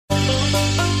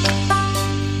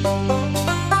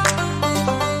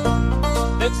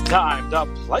time to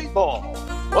play ball.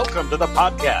 Welcome to the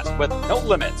podcast with no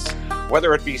limits.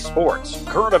 Whether it be sports,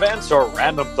 current events, or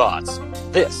random thoughts,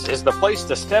 this is the place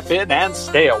to step in and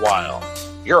stay a while.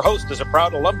 Your host is a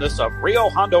proud alumnus of Rio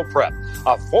Hondo Prep,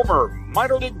 a former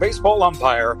minor league baseball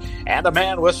umpire, and a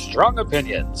man with strong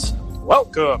opinions.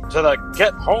 Welcome to the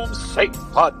Get Home Safe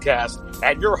podcast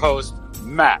and your host,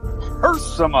 Matt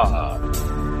Hersema.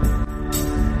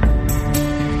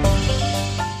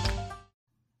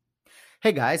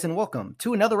 Hey guys, and welcome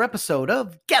to another episode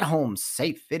of Get Home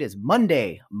Safe. It is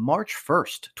Monday, March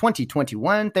 1st,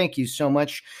 2021. Thank you so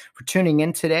much for tuning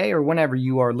in today or whenever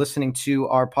you are listening to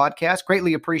our podcast.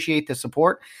 Greatly appreciate the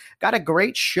support. Got a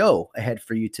great show ahead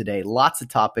for you today. Lots of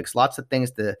topics, lots of things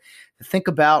to think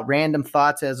about, random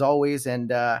thoughts as always,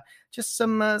 and just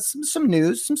some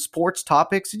news, some sports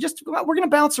topics. We're going to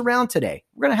bounce around today.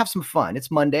 We're going to have some fun.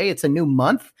 It's Monday. It's a new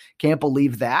month. Can't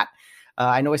believe that.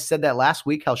 I know I said that last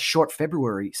week, how short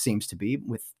February seems to be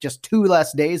with just 2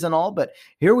 less days and all, but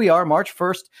here we are, March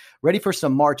 1st, ready for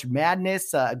some March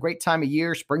Madness, a great time of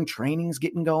year. Spring training's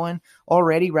getting going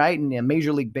already, right? And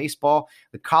Major League Baseball,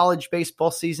 the college baseball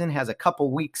season has a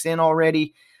couple weeks in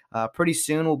already. Pretty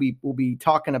soon we'll be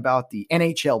talking about the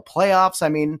NHL playoffs. I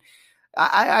mean,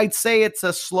 I'd say it's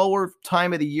a slower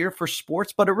time of the year for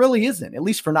sports, but it really isn't, at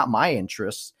least for not my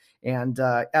interests. And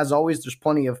as always, there's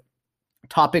plenty of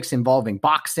topics involving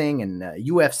boxing and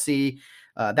UFC.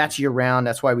 That's year round.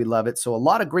 That's why we love it. So a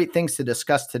lot of great things to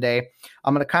discuss today.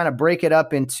 I'm going to kind of break it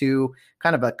up into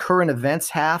kind of a current events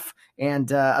half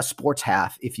and a sports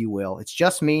half, if you will. It's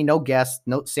just me, no guest.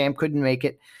 No, Sam couldn't make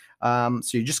it. So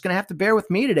you're just going to have to bear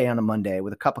with me today on a Monday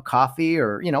with a cup of coffee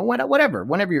or, whatever,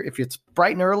 if it's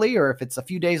bright and early or if it's a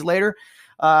few days later.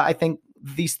 I think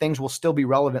these things will still be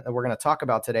relevant that we're going to talk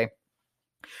about today.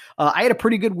 I had a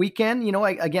pretty good weekend.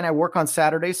 I work on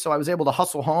Saturdays, so I was able to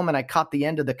hustle home and I caught the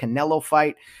end of the Canelo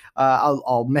fight.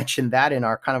 I'll mention that in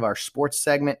our sports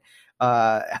segment.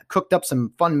 Cooked up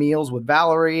some fun meals with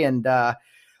Valerie and,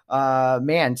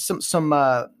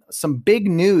 some big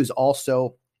news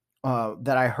also,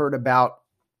 that I heard about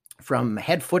from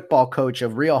head football coach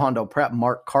of Rio Hondo Prep,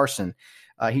 Mark Carson.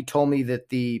 He told me that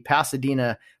the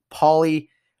Pasadena Poly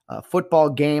football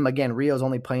game, again, Rio's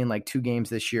only playing like 2 games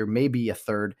this year, maybe a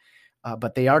third,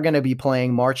 but they are going to be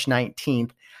playing March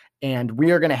 19th. And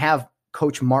we are going to have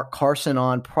Coach Mark Carson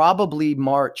on probably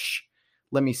March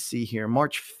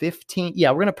 15th.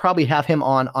 Yeah, we're going to probably have him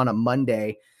on a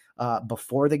Monday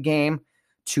before the game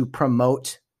to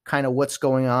promote kind of what's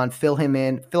going on, fill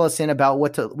us in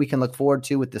about we can look forward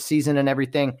to with the season and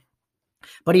everything.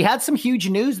 But he had some huge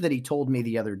news that he told me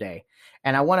the other day,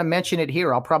 and I want to mention it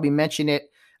here. I'll probably mention it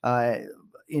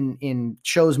in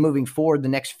shows moving forward the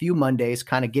next few Mondays,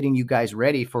 kind of getting you guys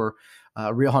ready for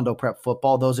Rio Hondo Prep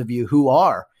football. Those of you who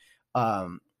are,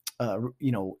 around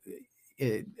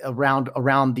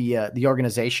the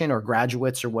organization or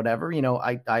graduates or whatever,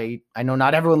 I know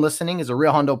not everyone listening is a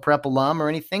Rio Hondo Prep alum or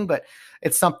anything, but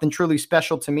it's something truly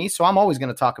special to me. So I'm always going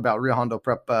to talk about Rio Hondo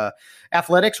Prep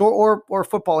athletics or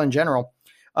football in general.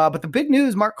 But the big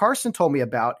news Mark Carson told me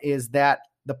about is that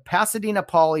the Pasadena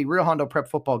Poly Rio Hondo Prep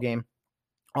football game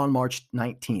on March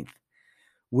 19th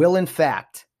will, in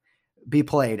fact, be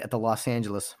played at the Los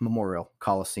Angeles Memorial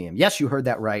Coliseum. Yes, you heard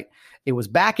that right. It was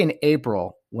back in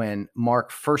April when Mark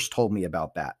first told me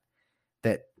about that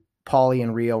Poly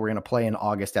and Rio were going to play in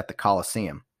August at the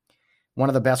Coliseum. One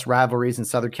of the best rivalries in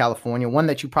Southern California, one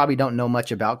that you probably don't know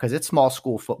much about because it's small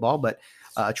school football, but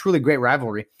a truly great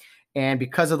rivalry. And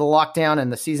because of the lockdown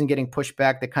and the season getting pushed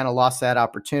back, they kind of lost that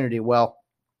opportunity. Well,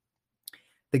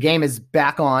 the game is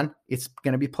back on. It's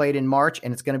going to be played in March,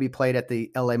 and it's going to be played at the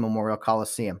LA Memorial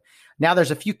Coliseum. Now,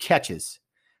 there's a few catches.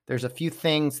 There's a few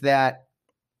things that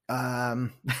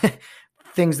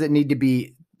need to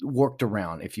be worked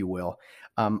around, if you will.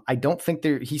 I don't think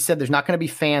he said there's not going to be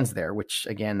fans there, which,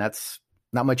 again, that's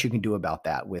not much you can do about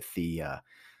that with the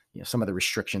some of the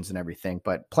restrictions and everything.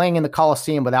 But playing in the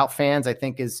Coliseum without fans, I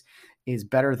think, is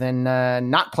better than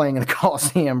not playing in the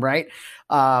Coliseum, right?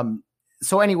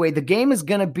 So anyway, the game is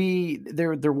going to be,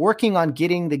 they're working on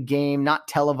getting the game not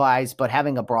televised, but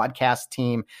having a broadcast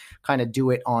team kind of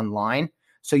do it online.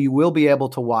 So you will be able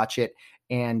to watch it.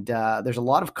 And there's a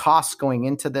lot of costs going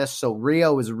into this. So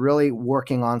Rio is really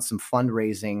working on some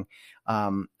fundraising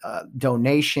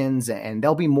donations, and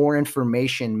there'll be more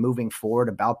information moving forward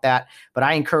about that. But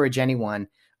I encourage anyone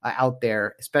out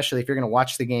there, especially if you're going to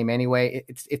watch the game anyway,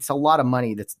 it's a lot of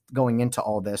money that's going into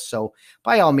all this. So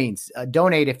by all means,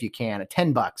 donate if you can,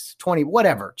 $10, 20,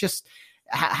 whatever. Just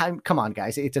come on,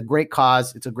 guys. It's a great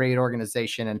cause. It's a great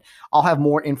organization, and I'll have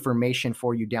more information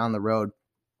for you down the road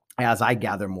as I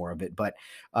gather more of it. But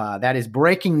that is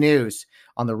breaking news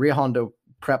on the Rio Hondo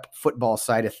Prep football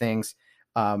side of things.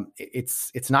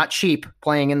 It's not cheap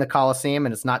playing in the Coliseum,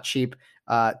 and it's not cheap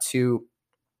to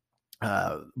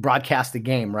broadcast the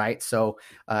game, right? So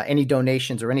any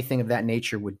donations or anything of that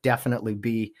nature would definitely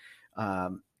be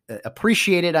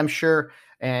appreciated, I'm sure,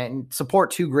 and support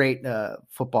two great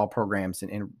football programs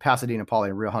in Pasadena Poly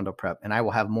and Rio Hondo Prep. And I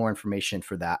will have more information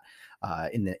for that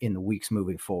in the weeks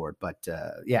moving forward. But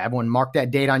yeah, everyone mark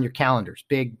that date on your calendars.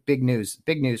 Big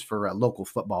news for local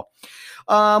football.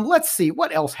 Let's see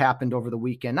what else happened over the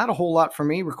weekend. Not a whole lot for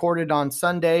me. Recorded on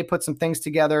Sunday, put some things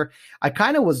together. I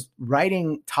kind of was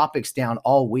writing topics down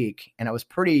all week, and I was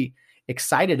pretty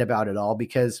excited about it all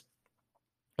because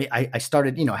I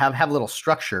started, have a little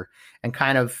structure and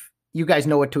kind of, you guys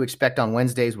know what to expect on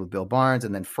Wednesdays with Bill Barnes.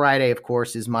 And then Friday, of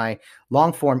course, is my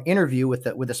long form interview with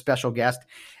a special guest.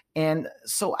 And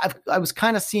so I was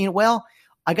kind of seeing, well,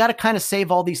 I got to kind of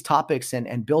save all these topics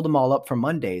and build them all up for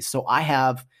Mondays. So I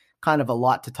have kind of a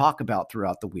lot to talk about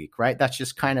throughout the week, right? That's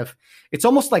just kind of, it's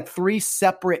almost like three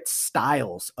separate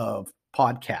styles of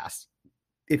podcasts,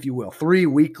 if you will, 3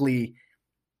 weekly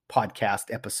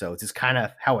podcast episodes is kind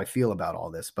of how I feel about all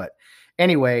this. But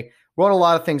anyway, wrote a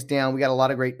lot of things down. We got a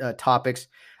lot of great topics.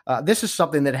 This is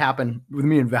something that happened with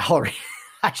me and Valerie.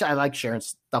 Actually, I like sharing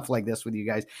stuff like this with you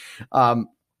guys.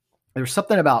 There was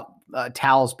something about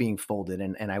towels being folded,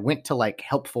 and I went to like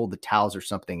help fold the towels or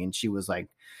something. And she was like,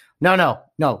 no,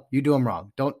 you do them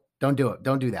wrong. Don't do it.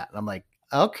 Don't do that. And I'm like,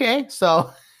 okay.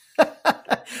 So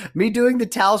me doing the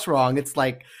towels wrong, it's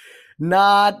like,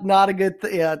 not a good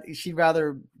thing. Yeah, she'd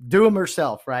rather do them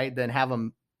herself, right, than have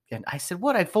them. And I said,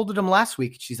 what? I folded them last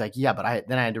week. She's like, yeah, but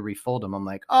then I had to refold them. I'm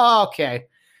like, oh, okay.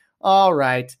 All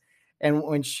right. And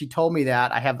when she told me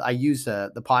that, I use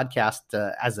the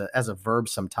podcast as a verb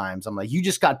sometimes. I'm like, you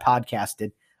just got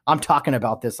podcasted. I'm talking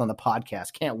about this on the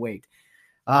podcast. Can't wait.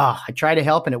 I try to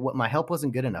help, and my help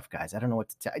wasn't good enough, guys. I don't know what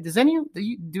to tell. Do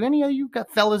any of you got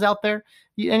fellas out there?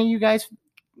 Any of you guys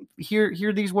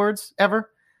hear these words ever?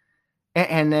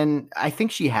 And then I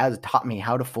think she has taught me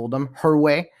how to fold them her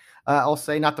way. I'll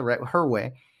say not the right, her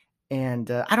way. And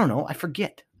I don't know. I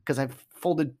forget because I've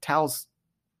folded towels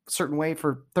a certain way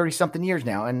for 30 something years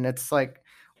now. And it's like,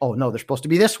 oh no, they're supposed to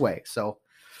be this way. So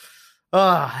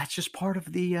that's just part of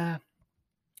the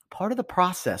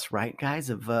process, right, guys,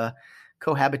 of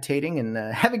cohabitating and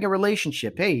having a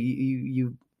relationship. Hey,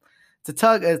 it's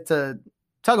a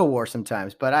tug of war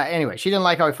sometimes. But anyway, she didn't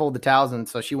like how I fold the towels, and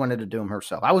so she wanted to do them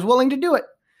herself. I was willing to do it.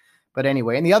 But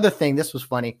anyway, and the other thing, this was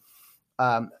funny.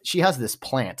 She has this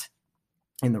plant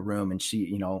in the room, and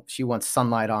she wants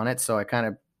sunlight on it. So I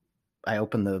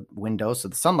open the window so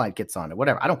the sunlight gets on it,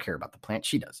 whatever. I don't care about the plant.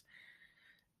 She does.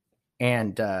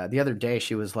 And the other day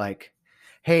she was like,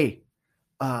 hey,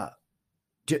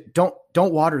 don't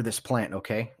water this plant.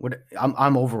 Okay.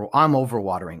 I'm over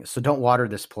watering it. So don't water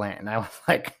this plant. And I was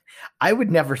like, I would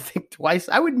never think twice.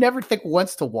 I would never think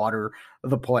once to water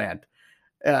the plant.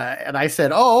 And I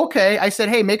said, oh, okay. I said,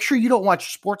 hey, make sure you don't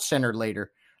watch SportsCenter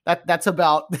later. That's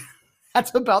about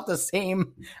the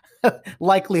same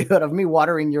likelihood of me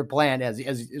watering your plant as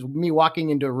me walking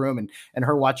into a room and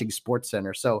her watching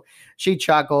SportsCenter. So she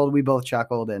chuckled, we both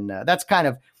chuckled, and that's kind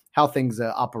of how things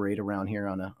operate around here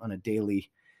on a daily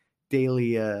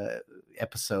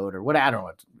episode or what. I don't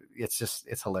know.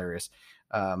 It's hilarious.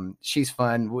 She's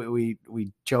fun. We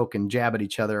joke and jab at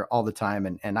each other all the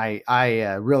time. And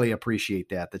I really appreciate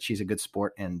that she's a good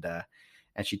sport and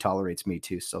she tolerates me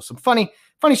too. So some funny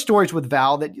stories with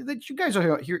Val that you guys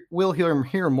will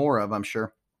hear more of, I'm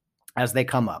sure, as they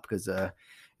come up, because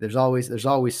there's always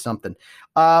something.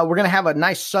 We're going to have a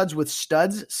nice Suds with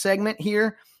Studs segment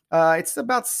here. It's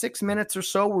about 6 minutes or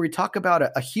so where we talk about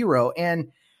a hero. And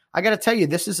I got to tell you,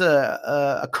 this is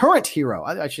a current hero.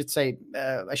 I should say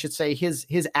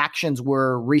his actions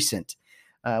were recent.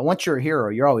 Once you're a hero,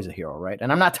 you're always a hero, right?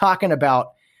 And I'm not talking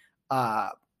about,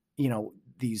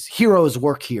 these heroes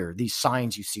work here, these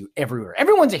signs you see everywhere.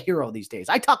 Everyone's a hero these days.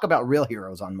 I talk about real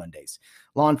heroes on Mondays,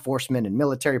 law enforcement and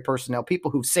military personnel,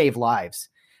 people who save lives,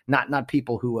 not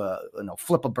people who,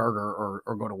 flip a burger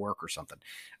or go to work or something.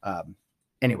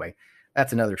 Anyway,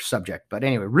 that's another subject. But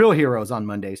anyway, real heroes on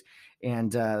Mondays.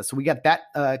 And so we got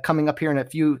that coming up here in a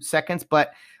few seconds.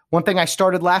 But one thing I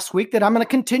started last week that I'm going to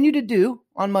continue to do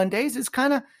on Mondays is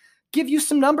kind of give you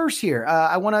some numbers here.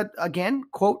 I want to, again,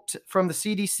 quote from the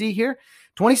CDC here,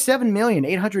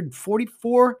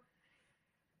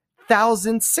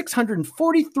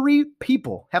 27,844,643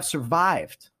 people have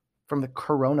survived from the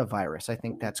coronavirus. I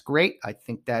think that's great. I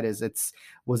think that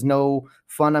was no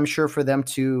fun, I'm sure, for them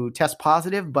to test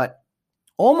positive, but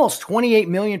Almost 28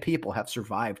 million people have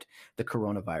survived the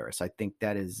coronavirus. I think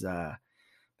that is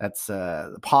that's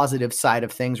the positive side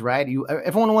of things, right?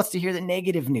 Everyone wants to hear the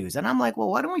negative news, and I'm like,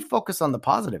 well, why don't we focus on the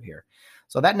positive here?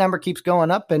 So that number keeps going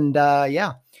up, and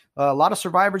a lot of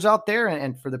survivors out there,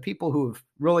 and for the people who have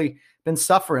really been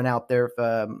suffering out there,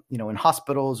 in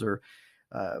hospitals or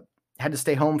had to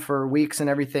stay home for weeks and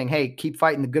everything. Hey, keep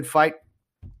fighting the good fight.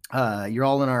 You're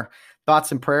all in our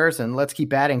thoughts and prayers, and let's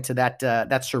keep adding to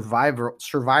that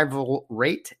survival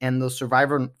rate and those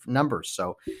survivor numbers.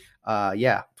 So,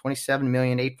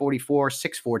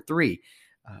 27,844,643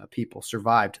 people have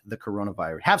survived the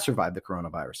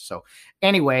coronavirus. So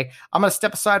anyway, I'm going to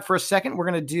step aside for a second. We're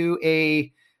going to do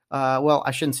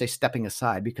I shouldn't say stepping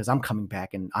aside because I'm coming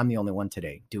back and I'm the only one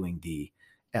today doing the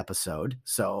episode.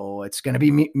 So it's going to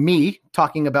be me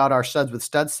talking about our Suds with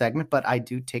Studs segment, but I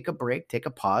do take a break, take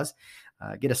a pause,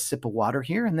 get a sip of water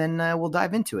here, and then we'll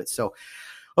dive into it. So,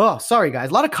 sorry guys,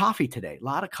 a lot of coffee today,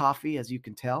 as you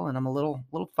can tell, and I'm a little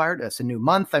fired. It's a new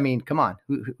month. I mean, come on,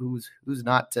 who's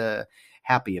not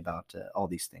happy about all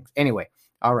these things? Anyway,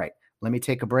 all right. Let me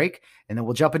take a break, and then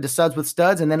we'll jump into Suds with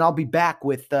Studs, and then I'll be back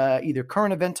with either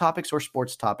current event topics or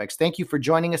sports topics. Thank you for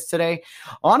joining us today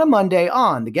on a Monday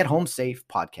on the Get Home Safe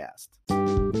podcast.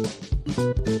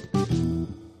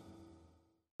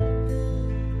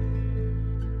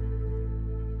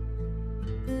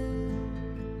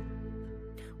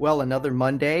 Well, another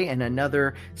Monday and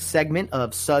another segment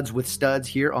of Suds with Studs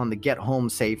here on the Get Home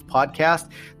Safe podcast.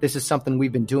 This is something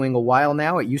we've been doing a while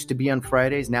now. It used to be on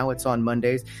Fridays. Now it's on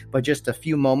Mondays. But just a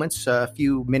few minutes,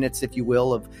 if you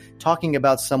will, of talking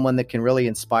about someone that can really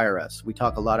inspire us. We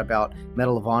talk a lot about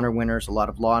Medal of Honor winners, a lot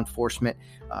of law enforcement,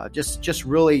 just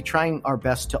really trying our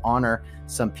best to honor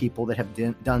some people that have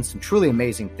done some truly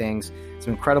amazing things,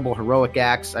 some incredible heroic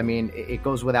acts. I mean, it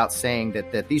goes without saying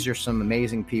that these are some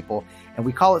amazing people. And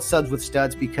we call it Suds with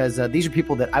Studs because these are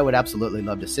people that I would absolutely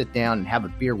love to sit down and have a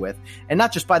beer with. And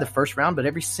not just by the first round, but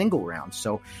every single round.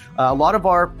 So a lot of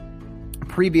our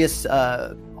previous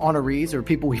honorees or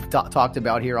people we've talked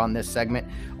about here on this segment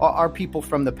are people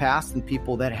from the past and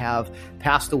people that have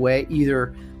passed away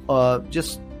either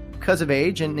just because of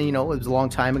age and, it was a long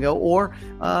time ago, or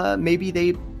maybe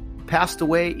they passed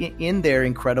away in their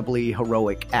incredibly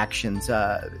heroic actions.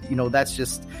 That's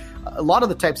just a lot of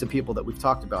the types of people that we've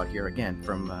talked about here, again,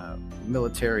 from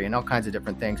military and all kinds of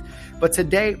different things. But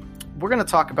today, we're going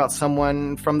to talk about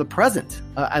someone from the present.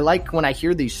 I like when I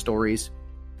hear these stories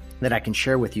that I can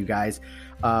share with you guys.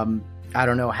 I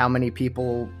don't know how many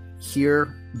people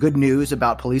hear good news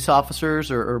about police officers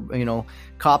or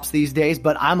cops these days,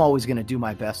 but I'm always going to do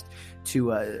my best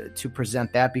to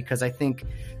present that because I think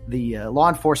the law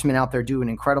enforcement out there do an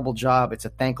incredible job. It's a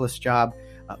thankless job.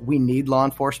 We need law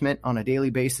enforcement on a daily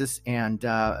basis, and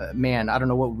man, I don't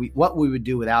know what we would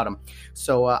do without them.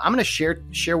 So I'm going to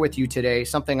share with you today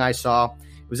something I saw.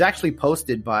 It was actually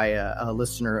posted by a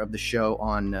listener of the show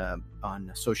on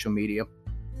social media.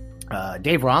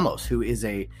 Dave Ramos, who is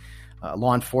a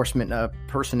law enforcement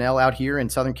personnel out here in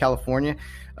Southern California.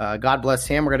 God bless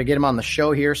him. We're going to get him on the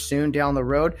show here soon down the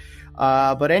road.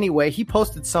 But anyway, he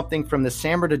posted something from the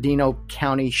San Bernardino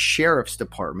County Sheriff's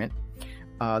Department.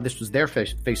 This was their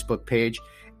Facebook page,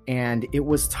 and it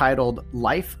was titled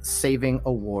Life Saving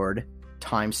Award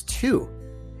 ×2.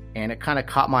 And it kind of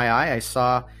caught my eye. I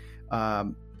saw a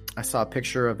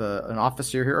picture of an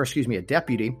officer here, a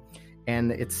deputy,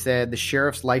 and it said the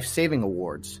Sheriff's Life Saving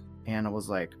Awards. And I was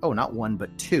like, oh, not one,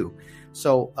 but two.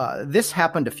 So this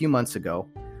happened a few months ago,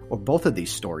 or both of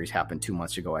these stories happened 2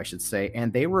 months ago, I should say,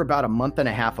 and they were about a month and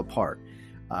a half apart.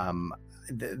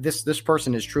 This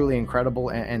person is truly incredible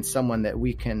and someone that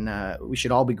we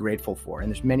should all be grateful for. And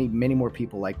there's many, many more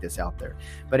people like this out there.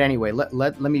 But anyway,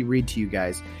 let me read to you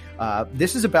guys.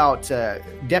 This is about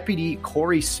Deputy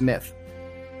Corey Smith.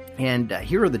 And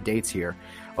here are the dates here.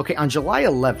 Okay, on July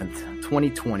 11th,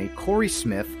 2020, Corey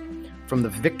Smith from the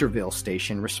Victorville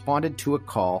station responded to a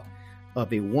call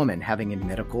of a woman having a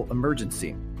medical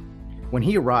emergency. When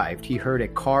he arrived, he heard a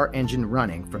car engine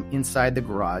running from inside the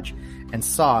garage and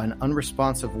saw an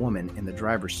unresponsive woman in the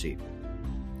driver's seat.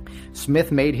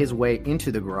 Smith made his way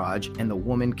into the garage and the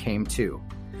woman came to.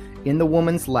 In the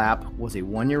woman's lap was a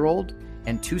 1-year-old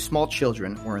and 2 small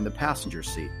children were in the passenger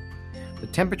seat. The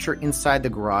temperature inside the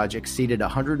garage exceeded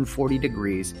 140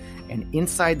 degrees and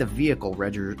inside the vehicle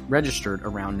registered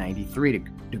around 93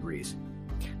 degrees.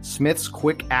 Smith's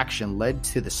quick action led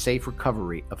to the safe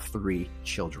recovery of 3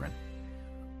 children.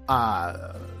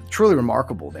 Truly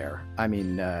remarkable there. I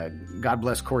mean, God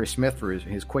bless Corey Smith for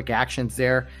his quick actions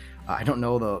there. I don't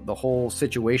know the whole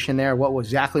situation there, what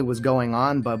exactly was going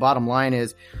on, but bottom line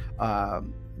is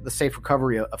the safe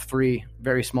recovery of 3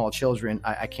 very small children.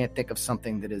 I can't think of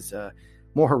something that is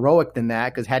more heroic than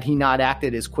that, because had he not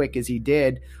acted as quick as he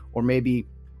did, or maybe,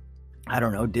 I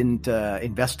don't know, didn't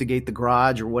investigate the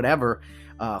garage or whatever,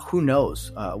 who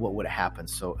knows what would have happened.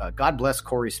 So God bless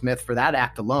Corey Smith for that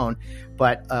act alone.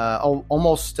 But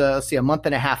almost, a month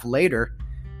and a half later,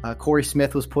 Corey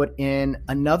Smith was put in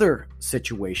another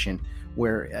situation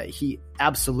where he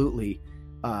absolutely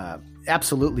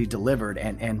delivered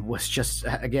and was just,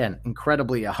 again,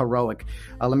 incredibly heroic.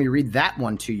 Let me read that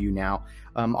one to you now.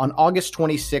 On August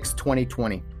 26,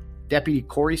 2020, Deputy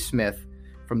Corey Smith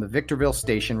from the Victorville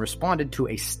station responded to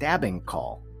a stabbing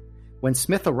call. When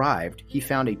Smith arrived, he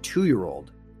found a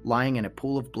 2-year-old lying in a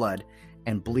pool of blood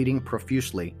and bleeding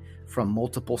profusely from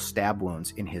multiple stab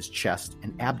wounds in his chest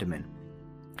and abdomen.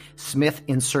 Smith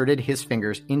inserted his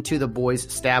fingers into the boy's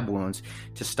stab wounds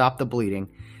to stop the bleeding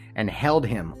and held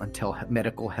him until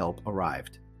medical help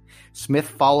arrived. Smith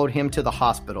followed him to the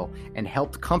hospital and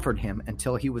helped comfort him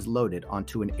until he was loaded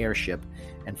onto an airship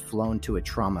and flown to a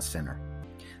trauma center.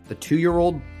 The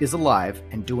 2-year-old is alive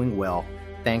and doing well,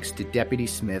 thanks to Deputy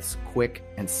Smith's quick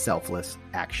and selfless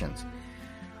actions.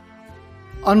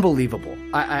 Unbelievable.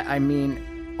 I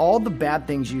mean, all the bad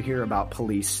things you hear about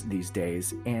police these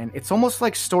days, and it's almost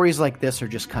like stories like this are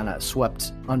just kind of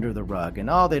swept under the rug, and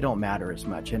they don't matter as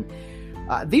much. And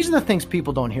these are the things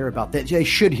people don't hear about that they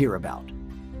should hear about.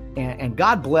 And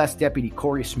God bless Deputy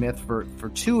Corey Smith for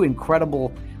 2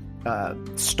 incredible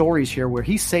stories here where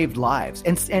he saved lives.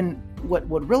 And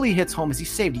what really hits home is he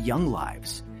saved young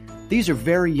lives. These are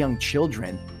very young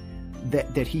children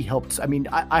that he helped. I mean,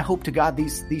 I hope to God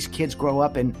these kids grow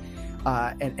up and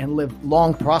live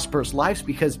long, prosperous lives,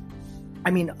 because,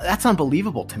 I mean, that's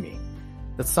unbelievable to me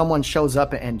that someone shows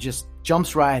up and just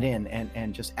jumps right in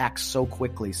and just acts so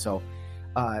quickly. So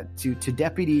to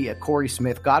Deputy Corey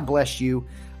Smith, God bless you.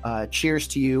 Cheers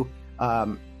to you.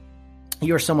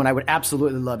 You're someone I would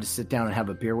absolutely love to sit down and have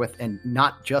a beer with, and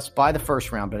not just by the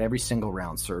first round, but every single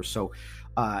round, sir. So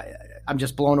I'm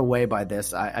just blown away by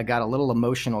this. I got a little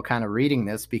emotional kind of reading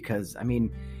this, because, I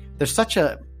mean, there's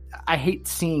I hate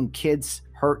seeing kids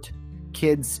hurt,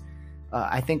 kids.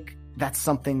 I think that's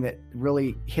something that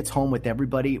really hits home with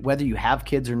everybody, whether you have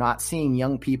kids or not. Seeing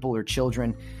young people or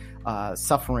children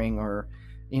suffering or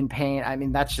in pain, I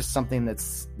mean, that's just something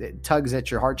that tugs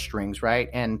at your heartstrings, right?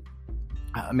 And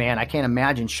man, I can't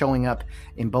imagine showing up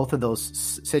in both of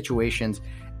those situations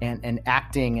and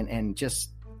acting and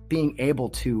just being able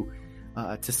to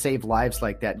save lives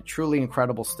like that. Truly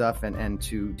incredible stuff. And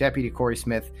to Deputy Corey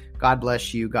Smith, God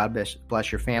bless you. God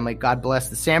bless your family. God bless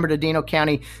the San Bernardino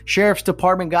County Sheriff's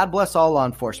Department. God bless all law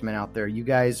enforcement out there. You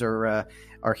guys are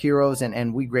heroes,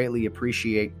 and we greatly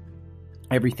appreciate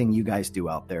everything you guys do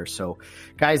out there. So,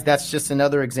 guys, that's just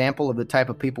another example of the type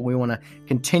of people we want to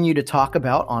continue to talk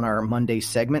about on our Monday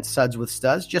segment, Suds with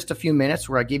Studs. Just a few minutes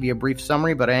where I give you a brief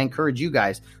summary, but I encourage you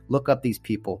guys, look up these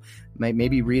people,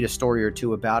 maybe read a story or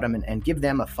two about them, and give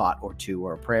them a thought or two,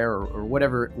 or a prayer, or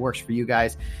whatever works for you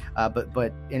guys.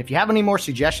 And if you have any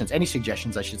suggestions,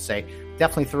 I should say,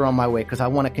 definitely throw them my way, because I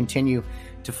want to continue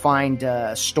to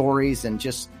find stories and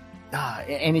just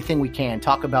anything we can,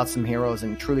 talk about some heroes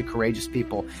and truly courageous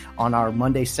people on our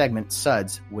Monday segment,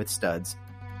 Suds with Studs.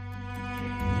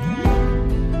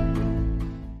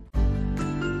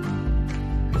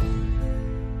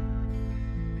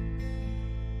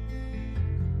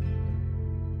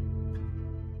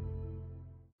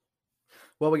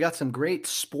 Well, we got some great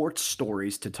sports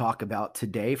stories to talk about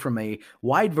today from a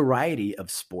wide variety of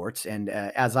sports. And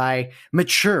as I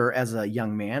mature as a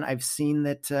young man, I've seen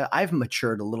that I've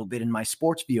matured a little bit in my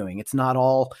sports viewing. It's not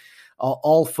all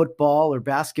football or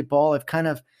basketball. I've kind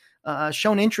of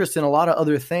shown interest in a lot of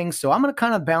other things. So I'm going to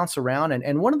kind of bounce around.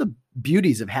 And one of the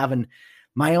beauties of having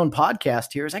my own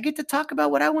podcast here is I get to talk about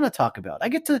what I want to talk about. I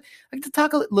get to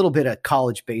talk a little bit of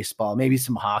college baseball, maybe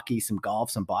some hockey, some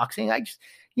golf, some boxing.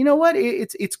 You know what?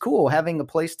 It's cool having a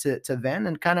place to vent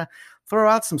and kind of throw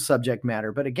out some subject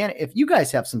matter. But again, if you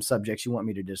guys have some subjects you want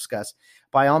me to discuss,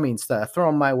 by all means, throw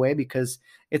them my way, because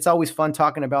it's always fun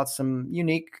talking about some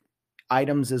unique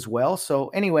items as well. So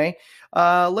anyway,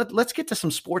 let's get to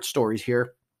some sports stories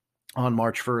here on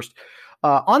March 1st.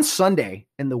 On Sunday,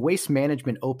 in the Waste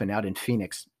Management Open out in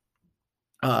Phoenix,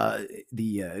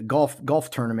 the golf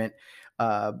tournament,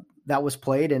 that was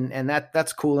played, and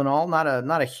that's cool and all.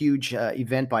 Not a huge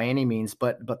event by any means,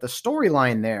 but the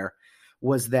storyline there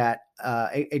was that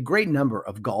a great number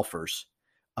of golfers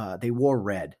they wore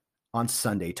red on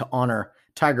Sunday to honor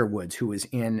Tiger Woods, who was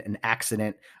in an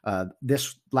accident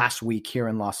this last week here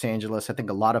in Los Angeles. I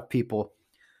think a lot of people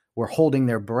were holding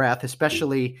their breath,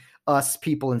 especially us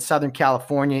people in Southern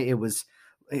California. It was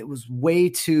it was way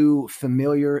too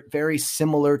familiar, very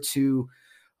similar to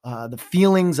the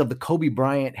feelings of the Kobe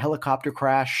Bryant helicopter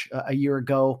crash a year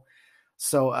ago.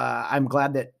 So I'm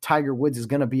glad that Tiger Woods is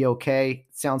going to be okay.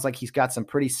 It sounds like he's got some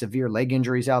pretty severe leg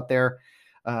injuries out there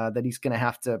that he's going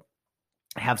to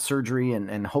have surgery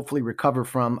and hopefully recover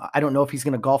from. I don't know if he's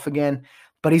going to golf again,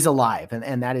 but he's alive.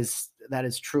 And that is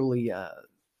truly a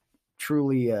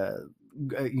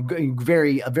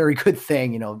very good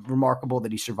thing, remarkable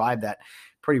that he survived that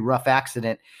pretty rough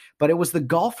accident. But it was the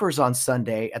golfers on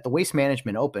Sunday at the Waste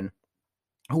Management Open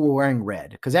who were wearing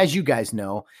red. Because as you guys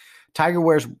know, Tiger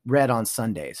wears red on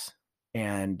Sundays,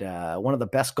 and one of the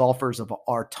best golfers of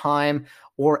our time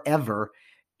or ever.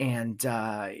 And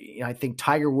I think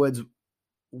Tiger Woods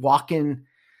walking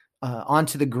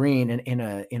onto the green in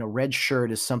a red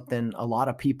shirt is something a lot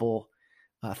of people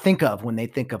think of when they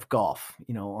think of golf,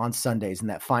 on Sundays in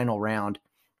that final round.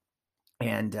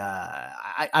 And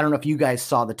I don't know if you guys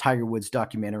saw the Tiger Woods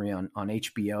documentary on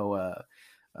HBO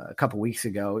a couple weeks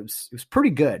ago. It was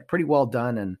pretty good, pretty well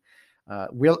done, and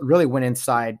really went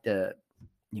inside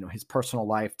his personal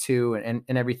life too and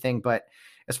everything. But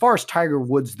as far as Tiger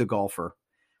Woods, the golfer,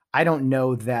 I don't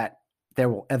know that there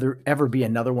will ever be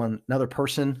another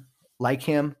person like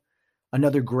him,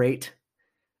 another great.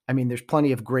 I mean, there's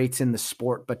plenty of greats in the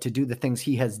sport, but to do the things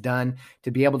he has done,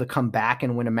 to be able to come back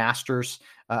and win a Masters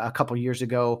a couple of years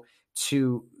ago,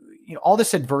 to all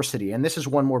this adversity, and this is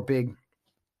one more big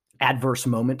adverse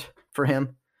moment for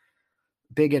him.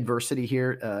 Big adversity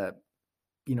here.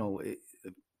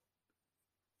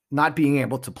 Not being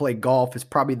able to play golf is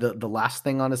probably the last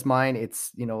thing on his mind.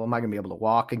 It's, am I going to be able to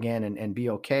walk again and be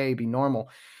okay, be normal?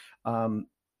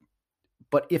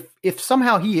 But if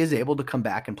somehow he is able to come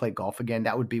back and play golf again,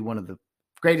 that would be one of the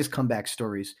greatest comeback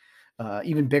stories,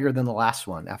 even bigger than the last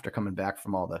one after coming back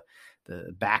from all the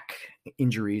back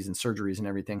injuries and surgeries and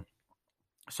everything.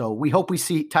 So we hope we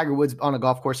see Tiger Woods on a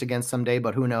golf course again someday,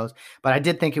 but who knows? But I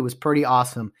did think it was pretty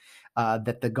awesome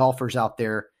that the golfers out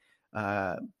there,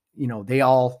 they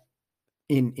all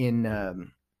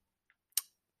in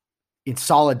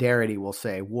solidarity, we'll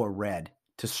say, wore red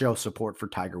to show support for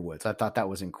Tiger Woods. I thought that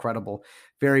was incredible,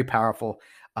 very powerful.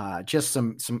 Just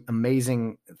some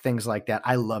amazing things like that.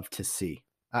 I love to see.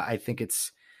 I think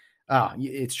it's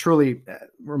truly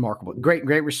remarkable.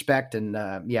 Great respect, and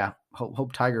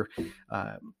hope Tiger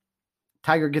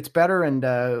gets better, and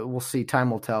we'll see.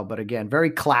 Time will tell. But again, very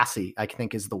classy, I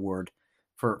think, is the word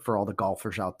for all the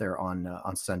golfers out there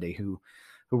on Sunday who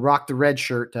rocked the red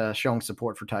shirt, showing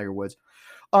support for Tiger Woods.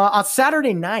 On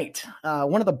Saturday night,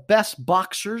 one of the best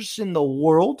boxers in the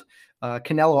world,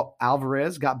 Canelo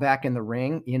Alvarez, got back in the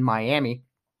ring in Miami,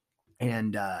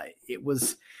 and it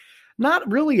was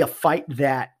not really a fight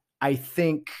that I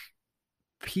think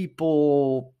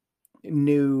people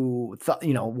were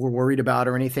worried about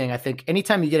or anything. I think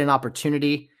anytime you get an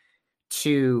opportunity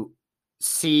to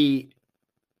see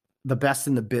the best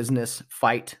in the business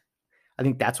fight, I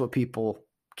think that's what people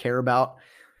care about.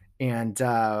 And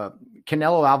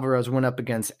Canelo Alvarez went up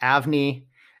against Avni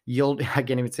I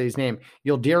can't even say his name,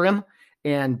 Yildirim,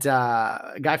 and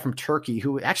a guy from Turkey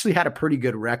who actually had a pretty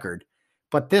good record.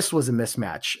 But this was a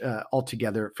mismatch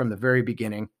altogether from the very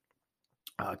beginning.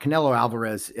 Canelo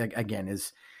Alvarez, again,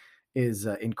 is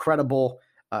incredible.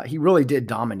 He really did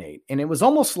dominate. And it was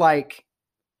almost like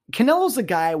Canelo's a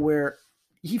guy where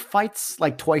he fights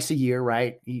like twice a year,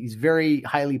 right? He's very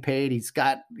highly paid. He's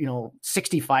got,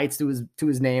 60 fights to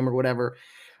his name or whatever.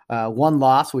 One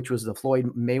loss, which was the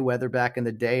Floyd Mayweather back in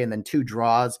the day, and then 2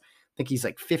 draws. I think he's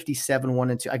like 57,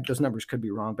 1-2. Those numbers could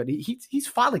be wrong, but he's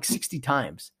fought like 60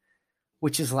 times,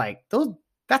 which is like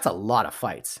that's a lot of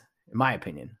fights, in my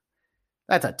opinion.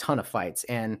 That's a ton of fights.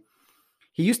 And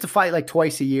he used to fight like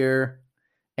twice a year.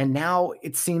 And now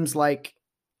it seems like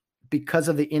because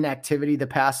of the inactivity the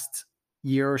past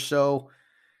year or so,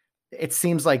 it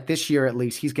seems like this year, at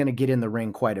least, he's going to get in the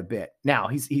ring quite a bit. Now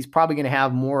he's probably going to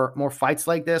have more fights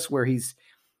like this where he's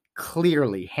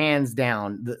clearly hands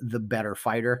down the better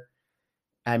fighter.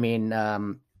 I mean,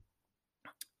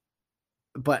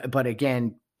 but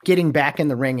again, getting back in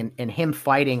the ring and him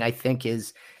fighting, I think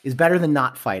is better than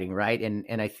not fighting. Right.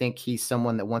 And I think he's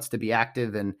someone that wants to be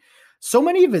active, and so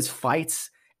many of his fights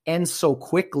end so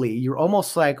quickly. You're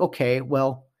almost like, okay,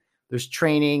 well, there's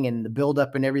training and the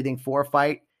buildup and everything for a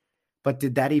fight, but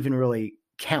did that even really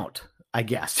count? I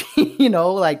guess,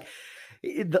 like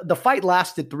the fight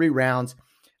lasted 3 rounds.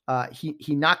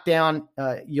 He knocked down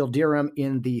Yildirim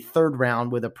in the 3rd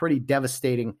round with a pretty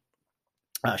devastating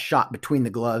shot between the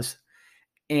gloves.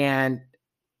 And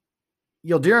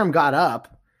Yildirim got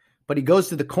up, but he goes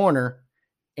to the corner,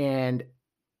 and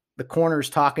the corner's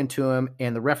talking to him,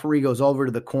 and the referee goes over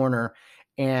to the corner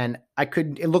And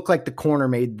it looked like the corner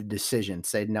made the decision,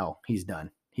 said, no, he's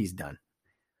done. He's done.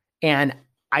 And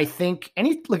I think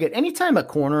anytime a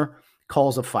corner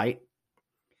calls a fight,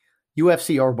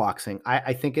 UFC or boxing,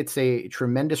 I think it's a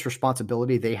tremendous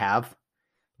responsibility they have.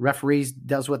 Referees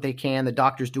does what they can. The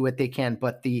doctors do what they can.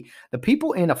 But the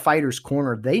people in a fighter's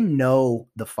corner, they know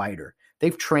the fighter.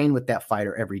 They've trained with that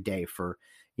fighter every day for,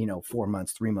 4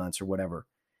 months, 3 months or whatever.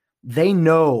 They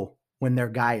know when their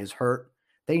guy is hurt.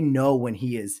 They know when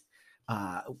he is.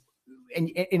 And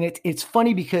it's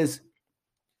funny because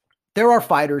there are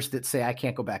fighters that say, I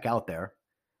can't go back out there.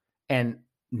 And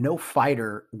no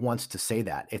fighter wants to say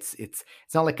that. It's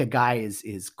not like a guy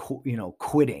is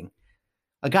quitting.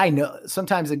 A guy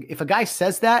sometimes if a guy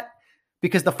says that,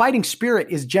 because the fighting spirit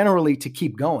is generally to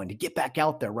keep going, to get back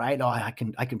out there, right? Oh, I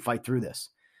can fight through this.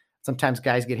 Sometimes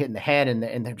guys get hit in the head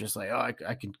and they're just like, oh,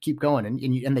 I can keep going,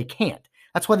 and they can't.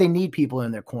 That's why they need people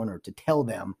in their corner to tell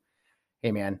them,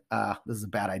 hey man, this is a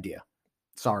bad idea.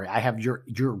 Sorry, I have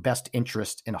your best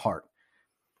interest in heart.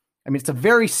 I mean, it's a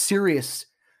very serious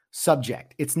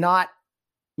subject. It's not,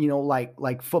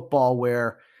 like football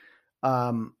where,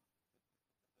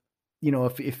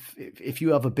 if you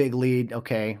have a big lead,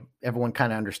 okay, everyone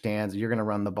kind of understands you're going to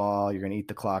run the ball, you're going to eat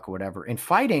the clock or whatever. In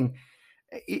fighting,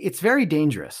 it's very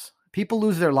dangerous. People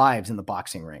lose their lives in the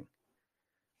boxing ring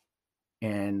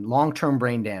and long-term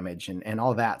brain damage and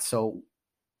all that. So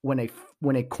when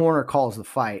a corner calls the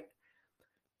fight,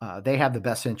 they have the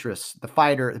best interest,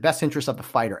 the best interest of the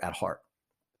fighter at heart.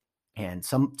 And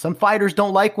some fighters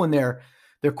don't like when their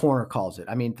corner calls it.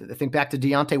 I mean, think back to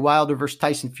Deontay Wilder versus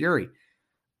Tyson Fury.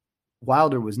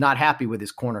 Wilder was not happy with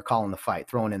his corner calling the fight,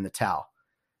 throwing in the towel.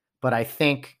 But I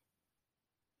think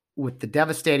with the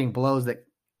devastating blows that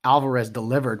Alvarez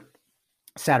delivered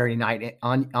Saturday night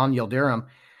on Yildirim,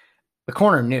 the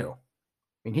corner knew. I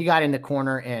mean, he got in the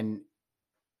corner and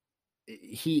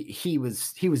he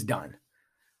was done.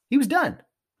 He was done.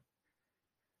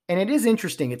 And it is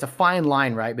interesting. It's a fine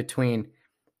line, right, between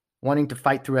wanting to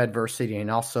fight through adversity and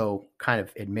also kind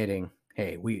of admitting,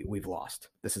 hey, we've lost.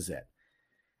 This is it.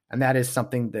 And that is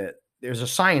something that there's a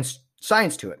science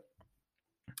to it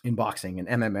in boxing and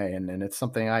MMA. And it's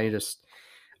something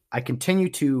I continue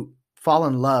to fall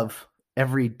in love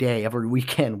every day, every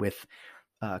weekend with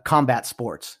combat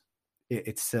sports.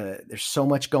 It's there's so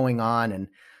much going on, and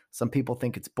some people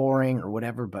think it's boring or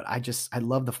whatever, but I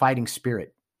love the fighting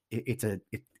spirit.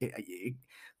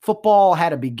 Football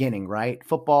had a beginning, right?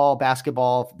 Football,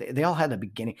 basketball, they all had a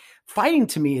beginning. Fighting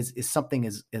to me is something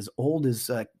as old as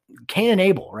Cain and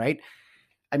Abel, right?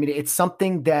 I mean, it's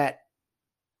something that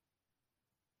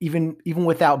even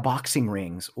without boxing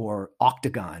rings or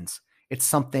octagons, it's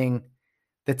something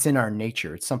that's in our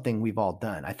nature. It's something we've all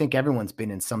done. I think everyone's been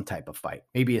in some type of fight.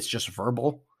 Maybe it's just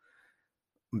verbal.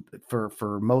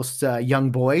 For most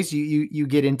young boys, you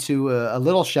get into a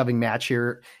little shoving match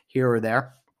here or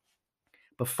there.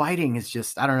 But fighting is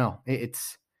just, I don't know.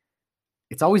 It's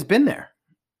always been there.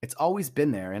 It's always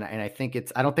been there. And I think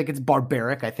I don't think it's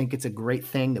barbaric. I think it's a great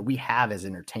thing that we have as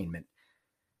entertainment,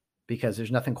 because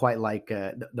there's nothing quite like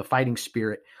the fighting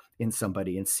spirit in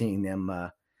somebody and seeing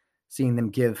them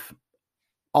give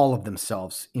all of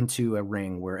themselves into a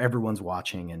ring where everyone's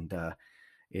watching, and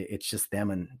it's just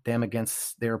them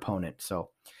against their opponent. So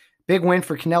big win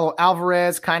for Canelo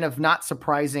Alvarez, kind of not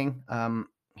surprising.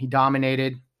 He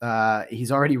dominated.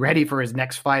 He's already ready for his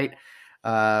next fight.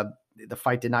 The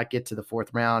fight did not get to the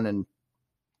fourth round. And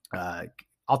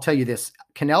I'll tell you this,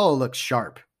 Canelo looks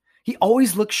sharp. He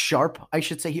always looks sharp, I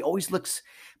should say. He always looks,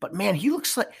 but man, he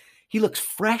looks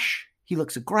fresh. He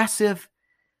looks aggressive.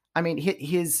 I mean,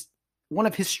 one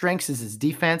of his strengths is his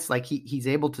defense. Like he's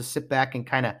able to sit back and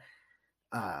kind of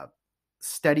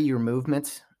study your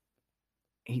movements.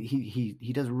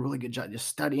 He does a really good job just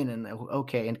studying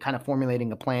and kind of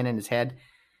formulating a plan in his head.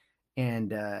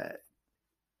 And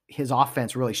his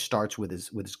offense really starts with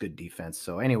his good defense.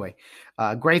 So anyway,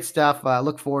 great stuff.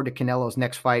 Look forward to Canelo's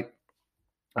next fight.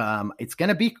 It's going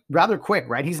to be rather quick,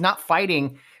 right? He's not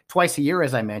fighting twice a year,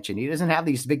 as I mentioned. He doesn't have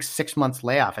these big 6 months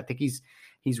layoff. I think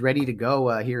he's ready to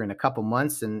go here in a couple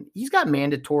months, and he's got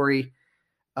mandatory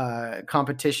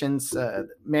competitions,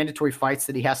 mandatory fights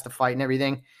that he has to fight and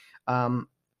everything.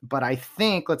 But I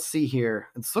think, let's see here,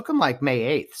 it's looking like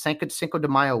May 8th, Cinco de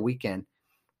Mayo weekend.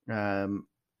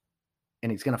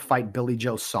 And he's going to fight Billy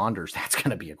Joe Saunders. That's going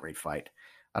to be a great fight.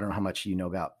 I don't know how much you know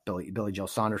about Billy Joe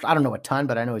Saunders. I don't know a ton,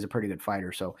 but I know he's a pretty good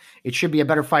fighter. So it should be a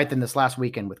better fight than this last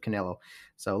weekend with Canelo.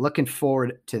 So looking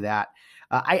forward to that.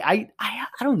 I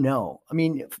don't know. I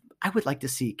mean, I would like to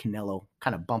see Canelo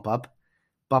kind of bump up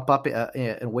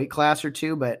in a weight class or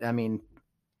two, but I mean,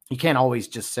 you can't always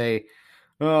just say,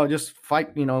 Oh, just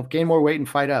fight, gain more weight and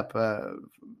fight up.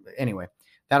 Anyway,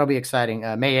 that'll be exciting.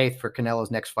 May 8th for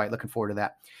Canelo's next fight. Looking forward to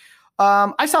that.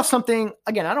 I saw something,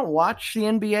 again, I don't watch the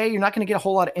NBA. You're not going to get a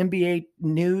whole lot of NBA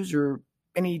news or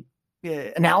any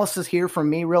analysis here from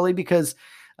me, really, because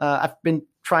I've been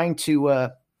trying to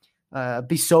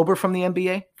be sober from the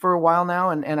NBA for a while now,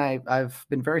 and I've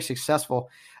been very successful.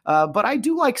 But I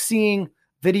do like seeing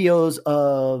videos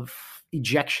of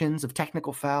ejections, of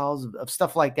technical fouls, of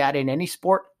stuff like that in any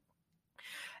sport.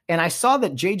 And I saw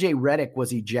that JJ Redick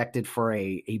was ejected for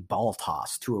a ball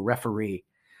toss to a referee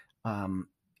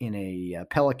in a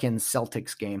Pelicans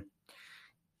Celtics game.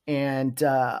 And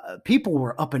people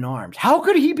were up in arms. How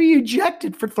could he be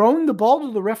ejected for throwing the ball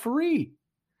to the referee?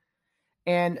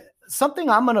 And something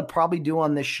I'm going to probably do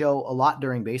on this show a lot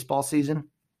during baseball season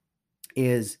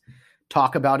is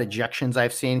talk about ejections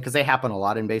I've seen, because they happen a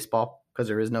lot in baseball because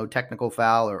there is no technical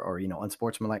foul or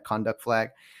unsportsmanlike conduct flag.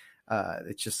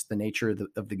 It's just the nature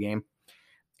of the game.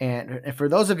 And for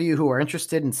those of you who are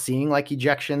interested in seeing like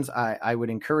ejections, I would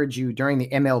encourage you during the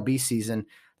MLB season.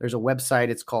 There's a website.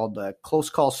 It's called Close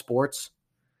Call Sports.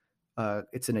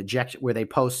 It's an ejection where they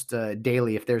post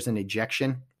daily if there's an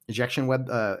ejection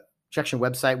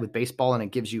website with baseball, and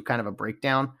it gives you kind of a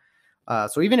breakdown.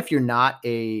 So even if you're not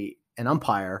an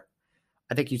umpire,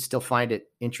 I think you'd still find it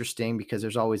interesting because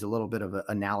there's always a little bit of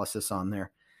analysis on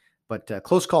there. But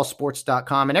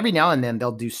closecallsports.com, and every now and then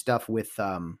they'll do stuff with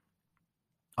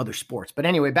other sports. But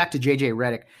anyway, back to JJ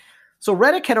Redick. So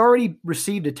Redick had already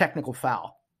received a technical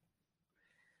foul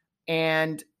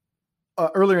and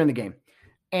earlier in the game.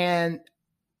 And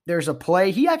there's a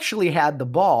play. He actually had the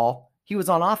ball. He was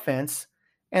on offense,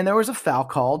 and there was a foul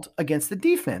called against the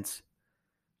defense.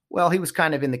 Well, he was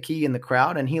kind of in the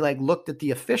crowd, and he looked at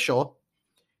the official.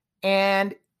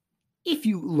 And if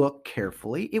you look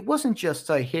carefully, it wasn't just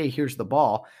hey, here's the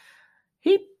ball.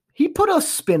 He put a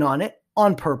spin on it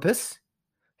on purpose.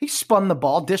 He spun the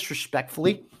ball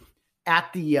disrespectfully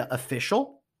at the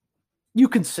official. You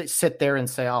can sit there and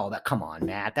say, oh, come on,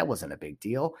 Matt, that wasn't a big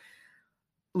deal.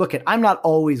 Look, I'm not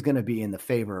always going to be in the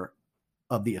favor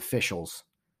of the officials.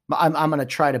 I'm going to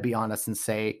try to be honest and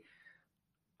say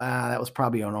that was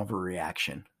probably an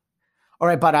overreaction. All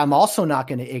right, but I'm also not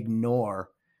going to ignore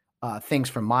things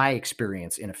from my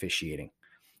experience in officiating.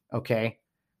 Okay.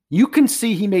 You can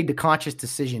see he made the conscious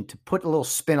decision to put a little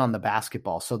spin on the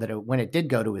basketball so that when it did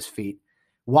go to his feet,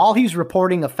 while he's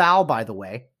reporting a foul, by the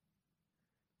way.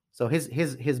 So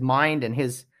his mind and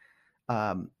his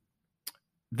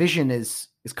vision is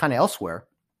kind of elsewhere,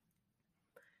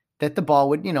 that the ball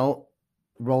would,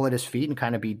 roll at his feet and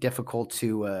kind of be difficult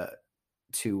to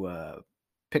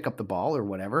pick up the ball or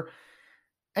whatever.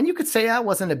 And you could say that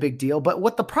wasn't a big deal, but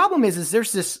what the problem is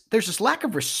there's this lack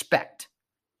of respect.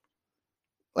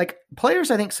 Like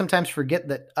players, I think sometimes forget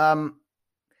that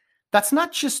that's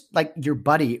not just like your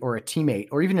buddy or a teammate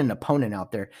or even an opponent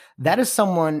out there. That is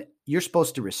someone you're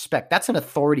supposed to respect. That's an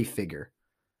authority figure.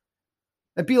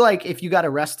 It'd be like if you got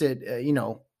arrested,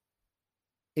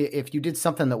 if you did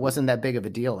something that wasn't that big of a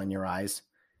deal in your eyes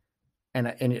and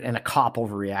a cop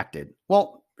overreacted.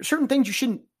 Well, certain things you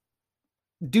shouldn't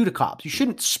do to cops. You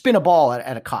shouldn't spin a ball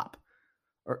at a cop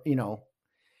or,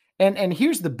 and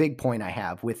here's the big point I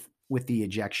have with the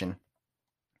ejection.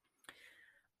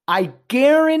 I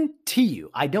guarantee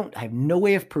you, I have no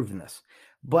way of proving this,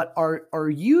 but are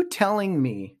you telling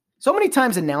me so many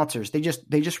times announcers, they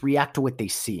just react to what they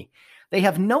see. They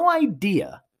have no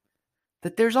idea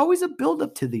that there's always a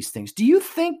buildup to these things. Do you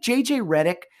think JJ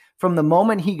Redick, from the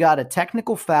moment he got a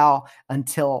technical foul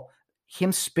until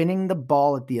him spinning the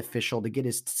ball at the official to get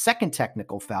his second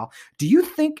technical foul, do you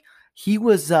think he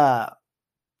was a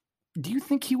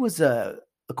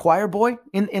choir boy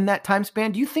in that time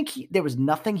span? Do you think there was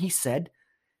nothing he said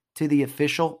to the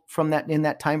official in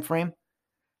that time frame?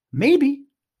 Maybe,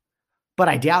 but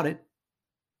I doubt it.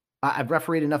 I've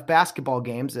refereed enough basketball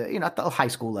games, at the high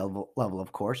school level,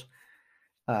 of course,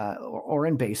 or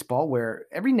in baseball, where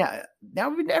every now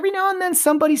and then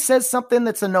somebody says something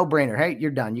that's a no-brainer. Hey,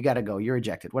 you're done. You got to go. You're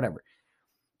ejected. Whatever.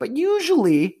 But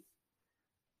usually,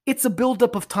 it's a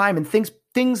buildup of time and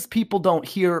things people don't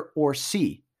hear or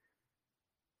see.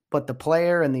 But the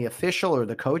player and the official, or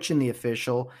the coach and the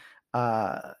official,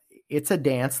 it's a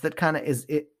dance that kind of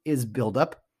is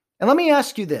buildup. And let me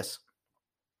ask you this.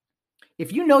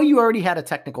 If you know you already had a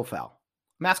technical foul,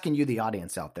 I'm asking you, the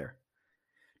audience out there,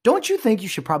 don't you think you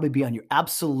should probably be on your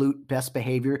absolute best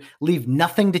behavior, leave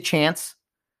nothing to chance?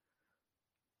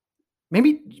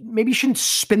 Maybe you shouldn't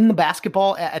spin the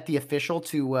basketball at the official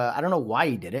to, I don't know why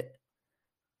he did it.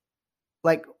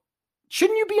 Like,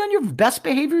 shouldn't you be on your best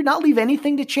behavior, not leave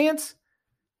anything to chance?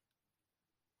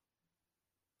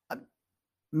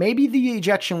 maybe the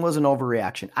ejection was an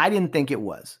overreaction. I didn't think it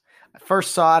was. I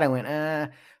first saw it, I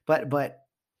went, but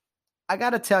I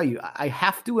got to tell you, I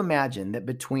have to imagine that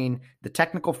between the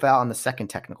technical foul and the second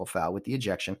technical foul with the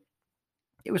ejection,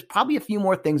 it was probably a few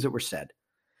more things that were said.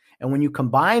 And when you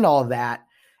combine all that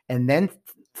and then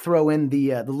throw in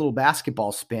the little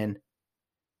basketball spin,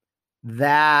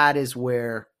 that is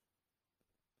where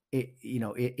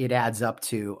it adds up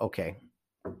to, okay,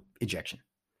 ejection.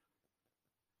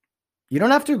 You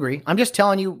don't have to agree. I'm just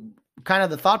telling you kind of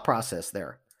the thought process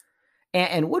there.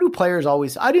 And what do players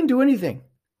always, I didn't do anything.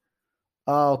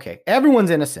 Okay. Everyone's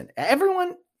innocent.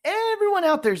 Everyone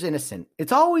out there's innocent.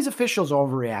 It's always officials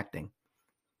overreacting.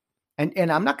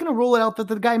 And I'm not going to rule it out that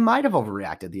the guy might have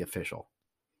overreacted, the official.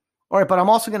 All right, but I'm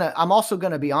also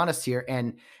going to be honest here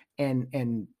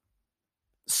and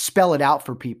spell it out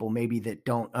for people maybe that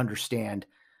don't understand.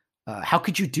 How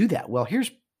could you do that? Well,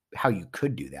 here's how you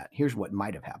could do that. Here's what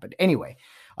might have happened. Anyway,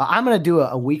 I'm going to do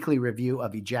a weekly review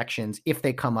of ejections if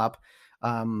they come up.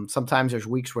 Sometimes there's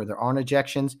weeks where there aren't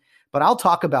ejections, but I'll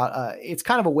talk about, it's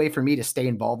kind of a way for me to stay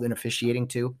involved in officiating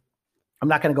too. I'm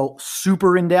not going to go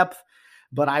super in depth,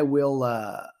 but I will,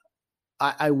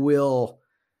 I will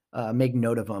make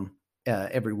note of them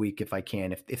every week if I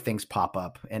can, if things pop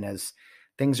up. And as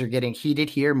things are getting heated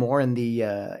here more in the,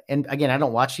 and again, I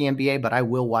don't watch the NBA, but I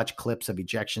will watch clips of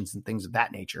ejections and things of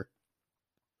that nature.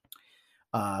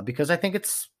 Because I think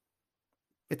it's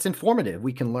informative.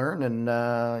 We can learn and,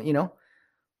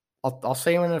 I'll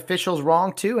say when an official's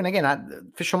wrong too. And again, the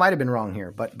official might've been wrong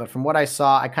here, but from what I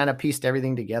saw, I kind of pieced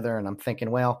everything together and I'm thinking,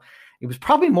 well, it was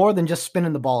probably more than just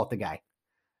spinning the ball at the guy.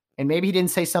 And maybe he didn't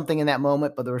say something in that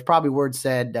moment, but there was probably words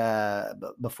said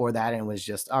before that. And it was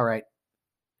just, all right,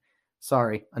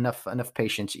 sorry, enough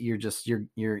patience. You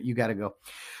got to go.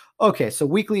 Okay. So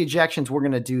weekly ejections, we're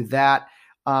going to do that.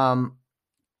 Let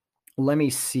me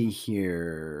see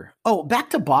here. Oh, back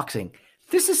to boxing.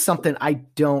 This is something I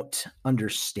don't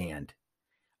understand.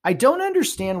 I don't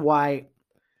understand why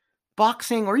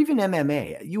boxing or even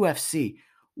MMA, UFC,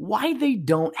 why they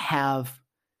don't have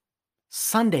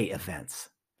Sunday events.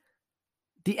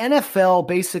 The NFL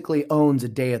basically owns a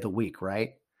day of the week,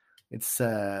 right? It's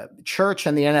church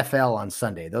and the NFL on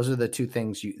Sunday. Those are the two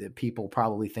things that people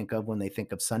probably think of when they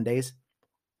think of Sundays.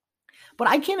 But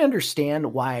I can't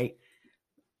understand why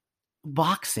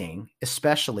boxing,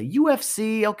 especially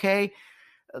UFC, okay,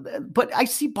 but I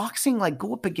see boxing like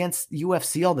go up against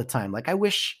UFC all the time. Like I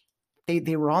wish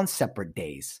they were on separate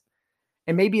days.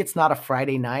 And maybe it's not a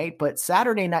Friday night, but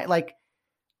Saturday night, like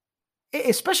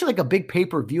especially like a big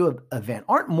pay-per-view event,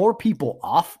 aren't more people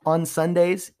off on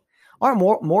Sundays? Aren't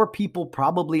more people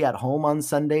probably at home on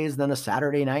Sundays than a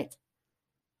Saturday night?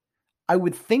 I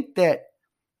would think that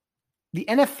the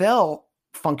NFL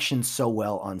functions so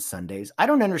well on Sundays. I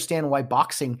don't understand why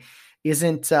boxing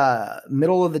isn't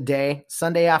middle of the day,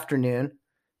 Sunday afternoon,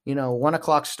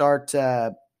 1:00 start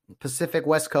Pacific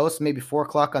West Coast, maybe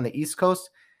 4:00 on the East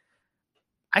Coast.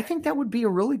 I think that would be a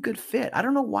really good fit. I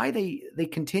don't know why they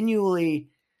continually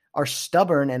are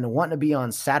stubborn and want to be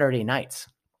on Saturday nights.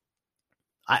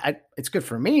 It's good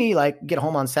for me, like get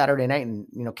home on Saturday night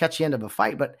and, catch the end of a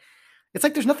fight, but it's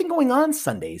like there's nothing going on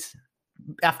Sundays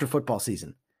after football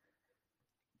season.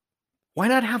 Why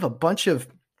not have a bunch of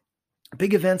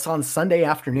big events on Sunday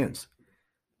afternoons?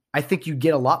 I think you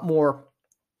get a lot more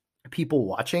people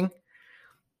watching.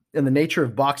 And the nature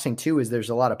of boxing too is there's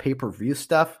a lot of pay-per-view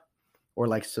stuff, or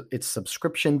like it's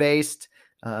subscription based.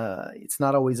 It's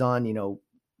not always on,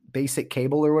 basic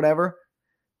cable or whatever.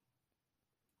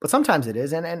 But sometimes it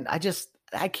is. And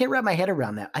I can't wrap my head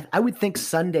around that. I would think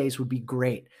Sundays would be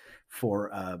great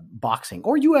for boxing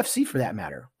or UFC for that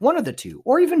matter. One of the two,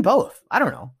 or even both. I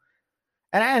don't know.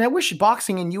 And I wish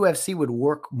boxing and UFC would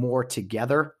work more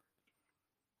together.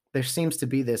 There seems to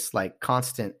be this like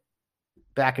constant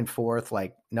back and forth,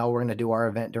 like, no, we're going to do our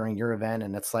event during your event.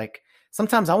 And it's like,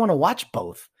 sometimes I want to watch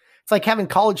both. It's like having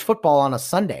college football on a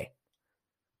Sunday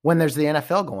when there's the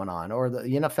NFL going on, or the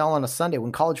NFL on a Sunday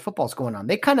when college football is going on.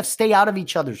 They kind of stay out of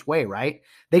each other's way, right?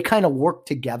 They kind of work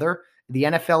together. The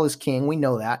NFL is king. We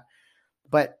know that.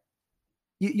 But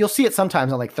you'll see it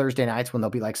sometimes on like Thursday nights when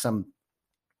there'll be like some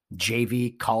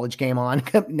JV college game on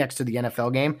next to the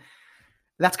NFL game.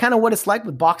 That's kind of what it's like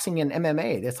with boxing and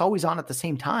MMA. It's always on at the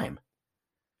same time.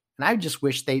 And I just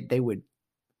wish they would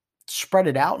spread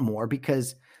it out more,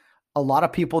 because a lot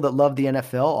of people that love the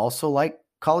NFL also like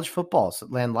college football.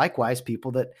 And likewise,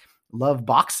 people that love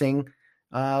boxing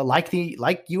like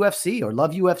UFC, or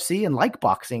love UFC and like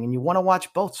boxing, and you want to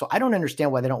watch both. So I don't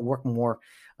understand why they don't work more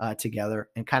together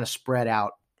and kind of spread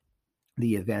out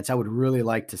the events. I would really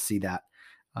like to see that.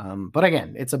 But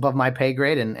again, it's above my pay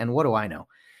grade, and what do I know?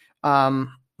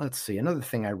 let's see, another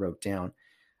thing I wrote down.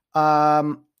 I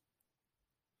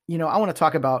want to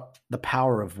talk about the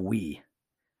power of we.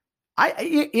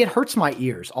 It hurts my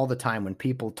ears all the time when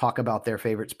people talk about their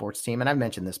favorite sports team, and I've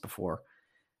mentioned this before.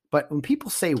 But when people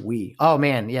say we, oh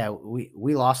man, yeah,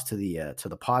 we lost to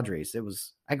the Padres.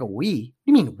 I go, we?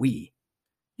 You mean we?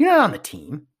 You're not on the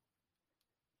team.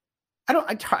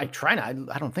 I try not.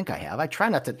 I don't think I have. I try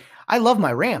not to. I love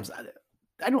my Rams.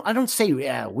 I don't say,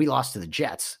 yeah, we lost to the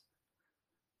Jets.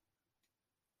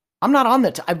 I'm not on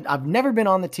the I've never been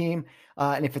on the team.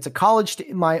 And if it's a college,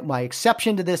 my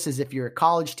exception to this is if you're a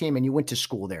college team and you went to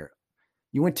school there,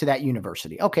 you went to that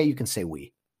university. Okay, you can say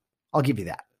we. I'll give you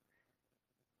that.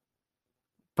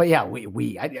 But yeah,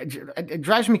 it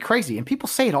drives me crazy, and people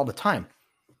say it all the time.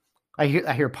 I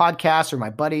hear podcasts or my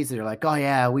buddies that are like, "Oh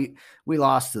yeah, we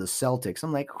lost to the Celtics."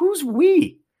 I'm like, "Who's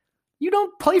we? You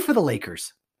don't play for the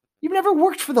Lakers. You've never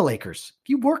worked for the Lakers. If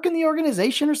you work in the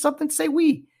organization or something, say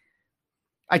we."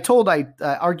 I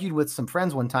argued with some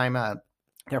friends one time.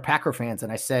 They're Packer fans,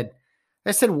 and I said,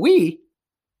 "We?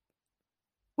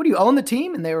 What do you own the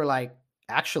team?" And they were like,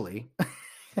 "Actually."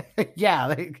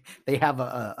 Yeah, they have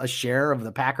a share of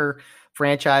the Packer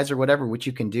franchise or whatever, which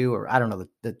you can do, or I don't know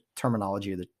the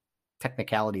terminology or the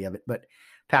technicality of it, but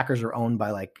Packers are owned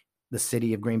by like the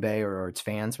city of Green Bay or its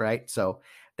fans, right? So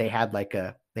they have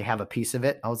a piece of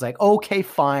it. I was like, okay,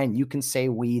 fine, you can say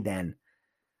we then.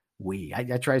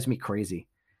 That drives me crazy.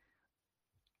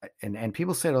 And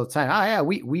people say it all the time. Oh yeah,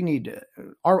 we need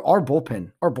our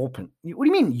bullpen. Our bullpen. What do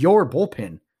you mean your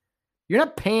bullpen? You're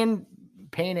not paying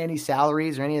any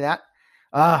salaries or any of that.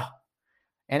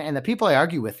 And the people I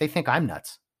argue with, they think I'm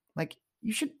nuts. Like,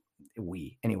 you should,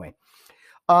 anyway.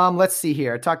 Let's see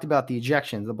here. I talked about the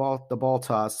ejections, the ball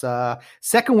toss,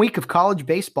 second week of college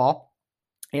baseball,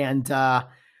 and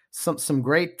some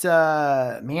great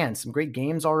some great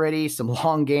games already, some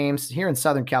long games here in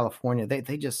Southern California.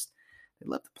 They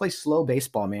love to play slow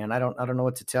baseball, man. I don't know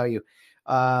what to tell you.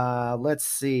 Let's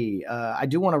see. I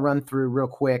do want to run through real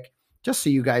quick, just so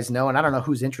you guys know, and I don't know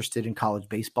who's interested in college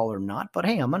baseball or not, but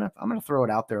hey, I'm gonna throw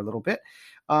it out there a little bit.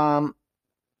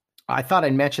 I thought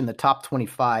I'd mention the top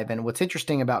 25, and what's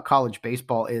interesting about college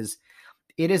baseball is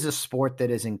it is a sport that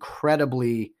is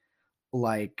incredibly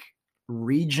like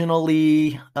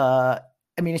regionally. I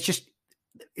mean,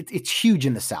 it's huge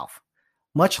in the South,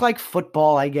 much like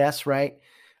football, I guess, right?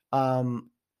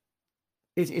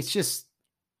 It's just,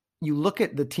 you look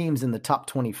at the teams in the top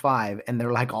 25 and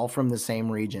they're like all from the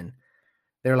same region.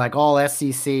 They're like all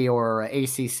SEC or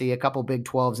ACC, a couple Big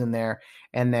 12s in there.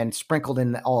 And then sprinkled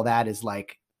in all that is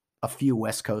like a few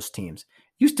West Coast teams.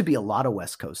 Used to be a lot of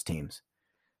West Coast teams,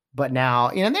 but now,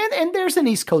 and there's an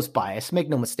East Coast bias, make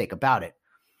no mistake about it.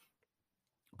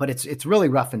 But it's really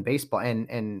rough in baseball,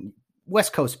 and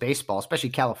West Coast baseball, especially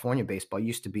California baseball,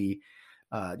 used to be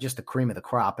just the cream of the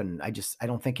crop. And I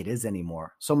don't think it is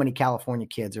anymore. So many California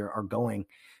kids are going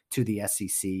to the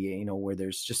SEC, where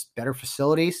there's just better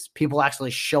facilities. People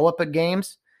actually show up at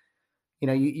games.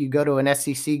 You go to an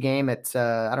SEC game at,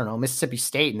 I don't know, Mississippi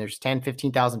State, and there's 10,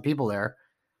 15,000 people there.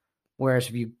 Whereas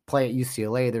if you play at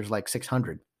UCLA, there's like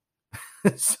 600.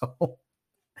 So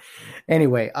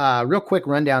anyway, real quick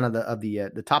rundown of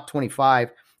the top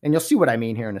 25, and you'll see what I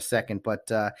mean here in a second. But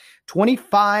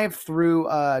 25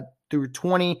 through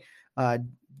 20,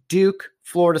 Duke,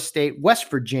 Florida State, West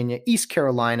Virginia, East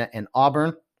Carolina, and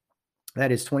Auburn.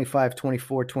 That is 25,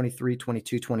 24, 23,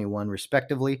 22, 21,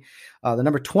 respectively. The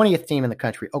number 20th team in the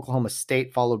country, Oklahoma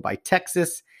State, followed by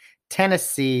Texas,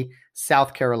 Tennessee,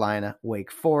 South Carolina, Wake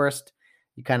Forest.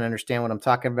 You kind of understand what I'm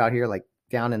talking about here, like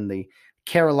down in the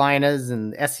Carolinas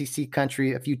and SEC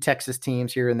country, a few Texas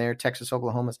teams here and there, Texas,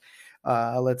 Oklahomas.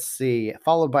 Let's see.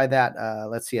 Followed by that,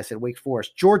 I said Wake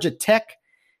Forest, Georgia Tech,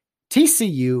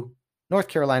 TCU, North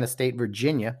Carolina State,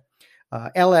 Virginia,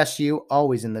 LSU,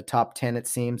 always in the top 10, it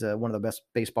seems, one of the best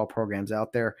baseball programs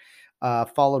out there,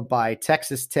 followed by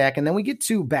Texas Tech. And then we get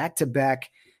to back-to-back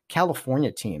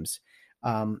California teams.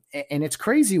 And it's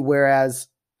crazy, whereas,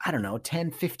 I don't know,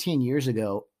 10, 15 years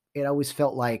ago, it always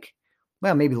felt like,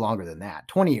 well, maybe longer than that,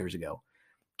 20 years ago,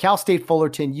 Cal State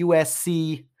Fullerton,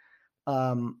 USC,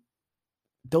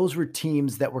 those were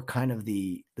teams that were kind of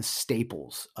the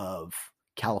staples of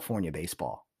California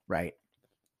baseball, right?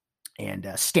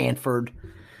 And Stanford,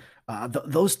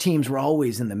 those teams were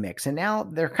always in the mix. And now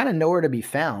they're kind of nowhere to be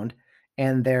found.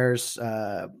 And there's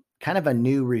kind of a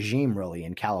new regime, really,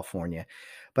 in California.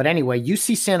 But anyway,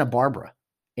 UC Santa Barbara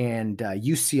and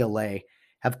UCLA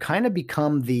have kind of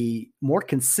become the more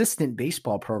consistent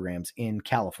baseball programs in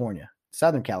California,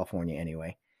 Southern California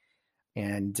anyway.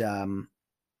 And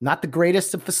not the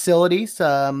greatest of facilities,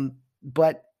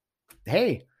 but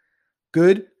hey,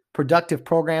 good productive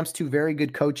programs, two very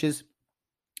good coaches,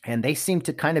 and they seem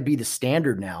to kind of be the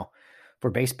standard now for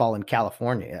baseball in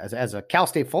California. As a Cal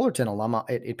State Fullerton alum,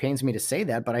 it pains me to say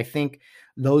that, but I think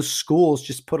those schools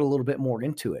just put a little bit more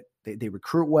into it. They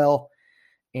recruit well,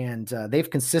 and they've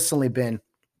consistently been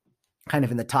kind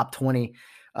of in the top 20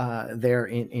 there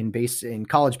in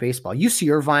college baseball.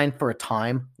 UC Irvine for a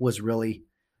time was really,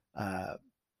 a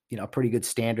pretty good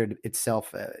standard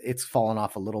itself. It's fallen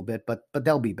off a little bit, but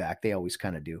they'll be back. They always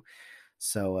kind of do.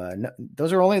 So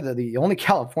those are only the only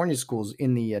California schools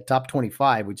in the top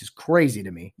 25, which is crazy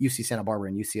to me. UC Santa Barbara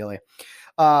and UCLA.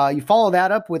 You follow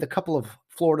that up with a couple of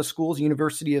Florida schools,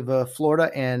 University of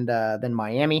Florida and then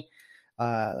Miami.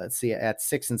 Let's see, at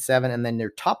 6 and 7. And then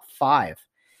their top 5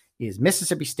 is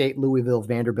Mississippi State, Louisville,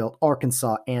 Vanderbilt,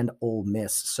 Arkansas, and Ole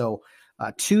Miss. So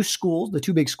two schools, the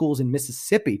two big schools in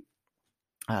Mississippi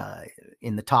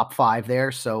in the top 5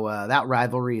 there. So that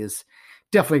rivalry is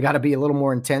definitely got to be a little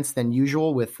more intense than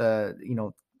usual with,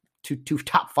 two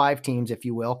top 5 teams, if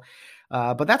you will.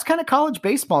 But that's kind of college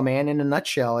baseball, man, in a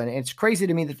nutshell. And it's crazy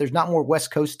to me that there's not more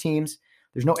West Coast teams.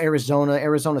 There's no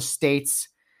Arizona States.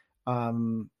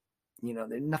 There's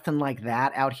nothing like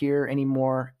that out here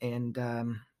anymore. And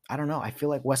I don't know. I feel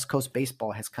like West Coast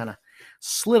baseball has kind of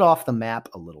slid off the map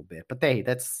a little bit. But hey,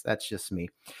 that's just me.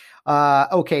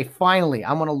 Okay, finally,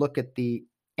 I'm going to look at the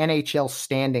NHL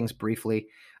standings briefly.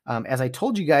 As I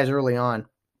told you guys early on,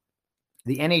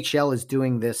 the NHL is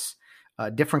doing this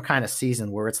different kind of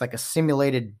season where it's like a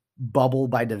simulated bubble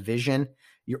by division.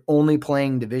 You're only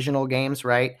playing divisional games,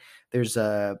 right? There's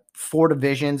 4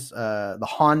 divisions, the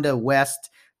Honda West,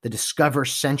 the Discover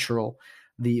Central,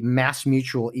 the Mass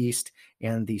Mutual East,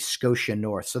 and the Scotia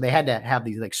North. So they had to have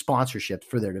these like sponsorships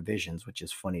for their divisions, which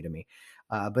is funny to me.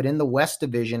 But in the West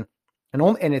Division,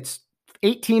 and it's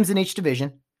 8 teams in each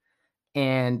division,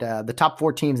 and the top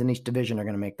 4 teams in each division are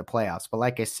going to make the playoffs. But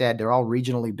like I said, they're all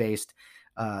regionally based.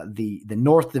 The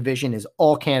North Division is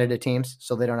all Canada teams,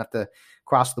 so they don't have to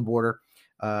cross the border.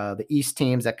 The East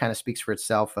teams, that kind of speaks for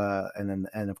itself, and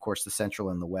of course the Central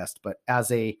and the West. But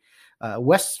as a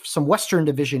some Western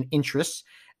Division interests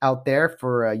out there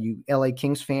for you LA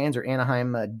Kings fans or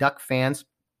Anaheim Duck fans,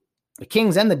 the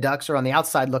Kings and the Ducks are on the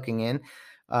outside looking in.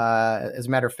 As a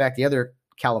matter of fact, the other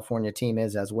California team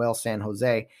is as well, San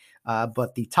Jose.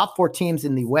 But the top 4 teams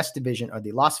in the West Division are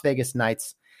the Las Vegas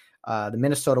Knights, the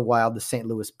Minnesota Wild, the St.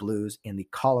 Louis Blues, and the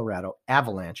Colorado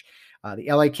Avalanche.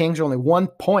 The LA Kings are only 1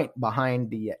 point behind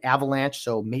the Avalanche,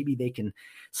 so maybe they can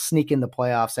sneak in the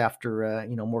playoffs after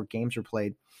more games are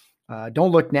played.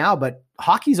 Don't look now, but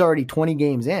hockey's already 20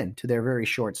 games in to their very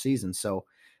short season, so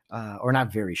or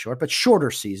not very short, but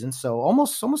shorter season, so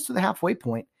almost to the halfway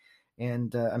point.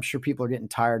 And I'm sure people are getting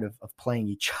tired of playing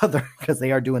each other because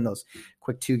they are doing those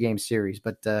quick 2-game series.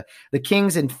 But the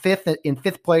Kings in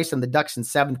fifth place and the Ducks in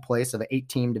 7th place of an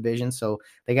 8-team division. So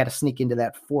they got to sneak into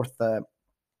that fourth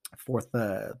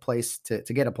place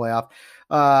to get a playoff.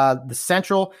 The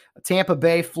Central, Tampa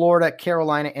Bay, Florida,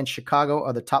 Carolina, and Chicago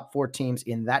are the top 4 teams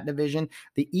in that division.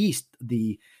 The East,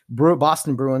 the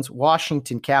Boston Bruins,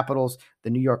 Washington Capitals, the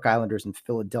New York Islanders, and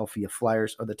Philadelphia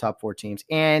Flyers are the top 4 teams.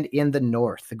 And in the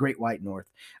North, the Great White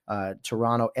North,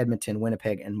 Toronto, Edmonton,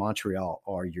 Winnipeg, and Montreal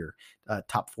are your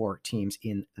top 4 teams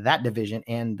in that division.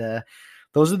 And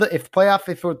those are if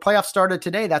playoff started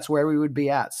today, that's where we would be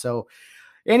at. So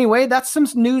anyway, that's some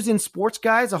news in sports,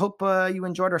 guys. I hope you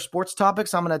enjoyed our sports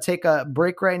topics. I'm going to take a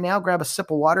break right now, grab a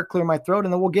sip of water, clear my throat,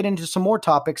 and then we'll get into some more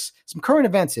topics, some current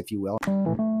events, if you will.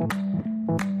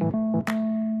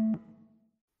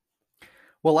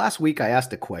 Well, last week I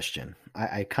asked a question.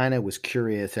 I kind of was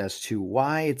curious as to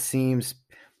why it seems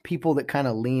people that kind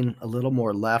of lean a little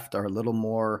more left are a little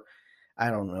more,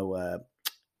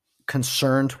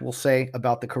 concerned, we'll say,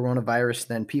 about the coronavirus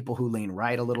than people who lean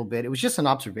right a little bit. It was just an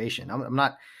observation. I'm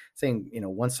not saying,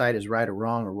 one side is right or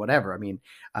wrong or whatever. I mean,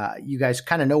 you guys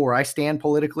kind of know where I stand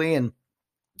politically, and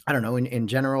I don't know, in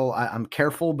general, I'm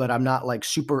careful, but I'm not like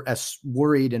super as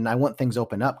worried, and I want things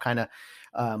open up kind of,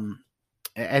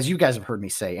 as you guys have heard me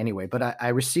say anyway. But I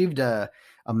received a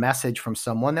message from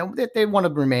someone that they want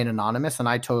to remain anonymous, and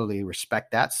I totally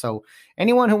respect that. So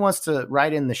anyone who wants to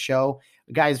write in the show,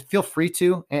 guys, feel free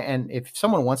to. And if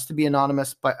someone wants to be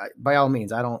anonymous, by all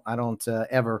means, I don't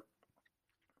ever.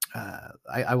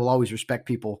 I will always respect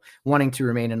people wanting to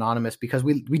remain anonymous, because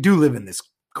we do live in this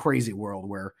crazy world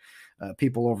where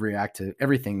people overreact to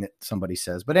everything that somebody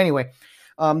says. But anyway,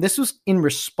 this was in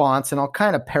response, and I'll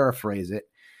kind of paraphrase it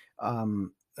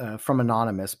from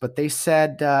Anonymous. But they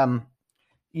said,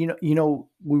 we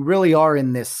really are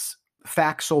in this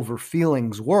facts over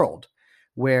feelings world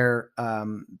where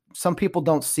some people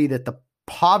don't see that the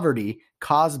poverty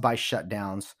caused by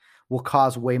shutdowns will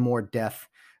cause way more death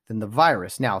than the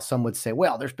virus. Now, some would say,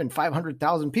 well, there's been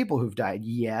 500,000 people who've died.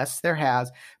 Yes, there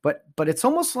has. But it's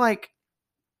almost like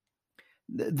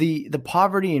the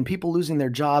poverty and people losing their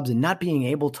jobs and not being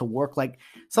able to work. Like,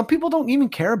 some people don't even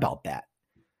care about that.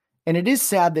 And it is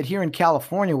sad that here in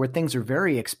California, where things are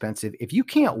very expensive, if you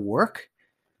can't work,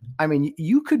 I mean,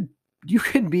 you could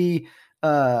be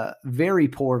very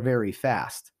poor very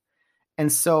fast.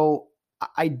 And so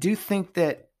I do think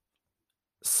that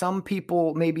some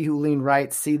people maybe who lean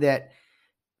right see that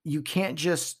you can't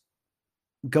just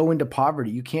go into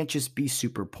poverty. You can't just be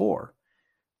super poor.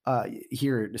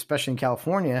 Here, especially in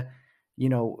California,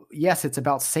 yes, it's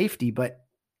about safety, but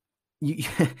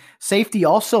safety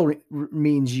also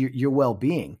means your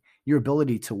well-being, your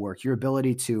ability to work, your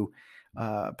ability to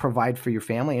provide for your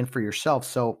family and for yourself.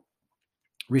 So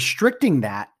restricting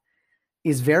that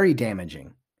is very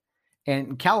damaging. And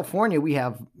in California, we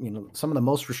have, some of the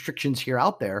most restrictions here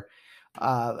out there.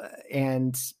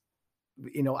 And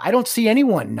I don't see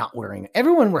anyone not wearing it.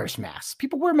 Everyone wears masks.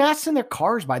 People wear masks in their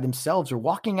cars by themselves or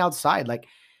walking outside. Like,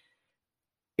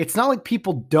 it's not like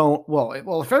people don't.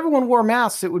 Well, if everyone wore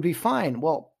masks, it would be fine.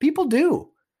 Well, people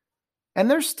do. And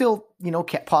there's still,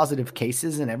 positive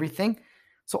cases and everything.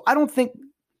 So I don't think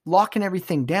locking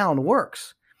everything down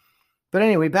works. But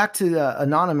anyway, back to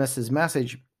Anonymous's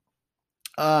message.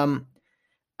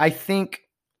 I think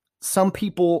some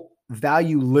people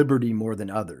value liberty more than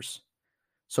others.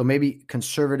 So maybe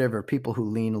conservative or people who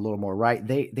lean a little more right,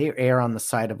 they err on the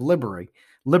side of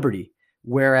liberty,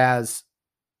 whereas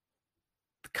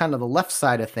kind of the left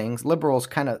side of things, liberals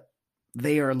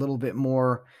they are a little bit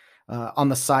more on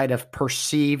the side of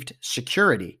perceived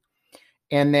security.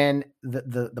 And then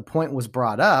the point was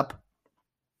brought up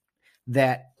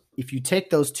that if you take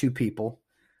those two people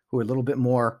who are a little bit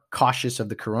more cautious of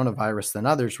the coronavirus than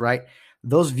others, right,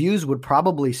 those views would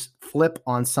probably flip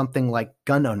on something like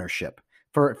gun ownership.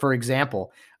 For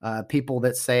example, people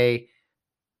that say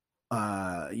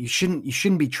you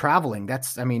shouldn't be traveling.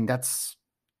 That's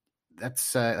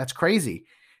crazy.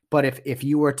 But if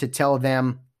you were to tell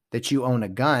them that you own a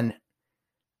gun,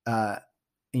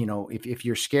 if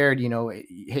you're scared,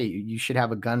 hey, you should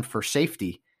have a gun for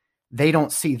safety. They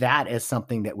don't see that as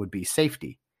something that would be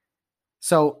safety.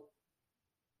 So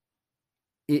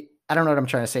I don't know what I'm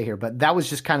trying to say here, but that was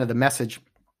just kind of the message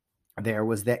there,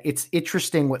 was that it's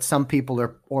interesting what some people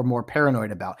are more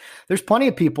paranoid about. There's plenty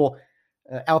of people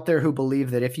out there who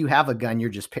believe that if you have a gun,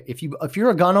 if you're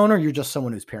a gun owner, you're just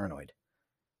someone who's paranoid.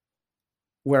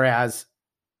 Whereas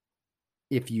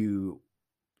if you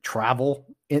travel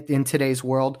in today's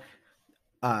world,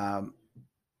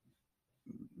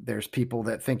 there's people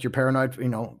that think you're paranoid,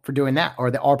 for doing that,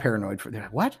 or that are paranoid for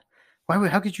that. What?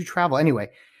 How could you travel? Anyway,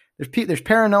 there's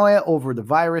paranoia over the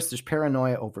virus. There's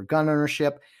paranoia over gun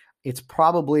ownership. It's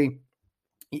probably,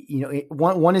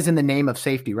 one is in the name of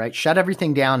safety, right? Shut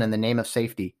everything down in the name of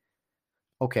safety.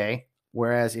 Okay.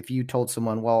 Whereas if you told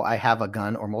someone, well, I have a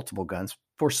gun or multiple guns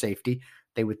for safety,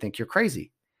 they would think you're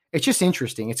crazy. It's just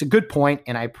interesting. It's a good point,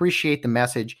 and I appreciate the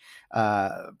message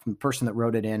from the person that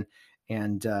wrote it in.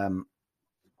 And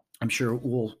I'm sure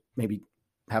we'll maybe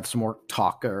have some more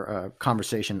talk or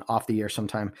conversation off the air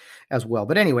sometime as well.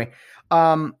 But anyway,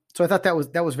 so I thought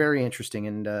that was very interesting,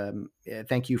 and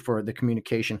thank you for the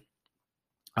communication.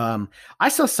 I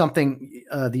saw something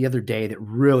the other day that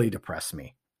really depressed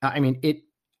me.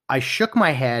 I shook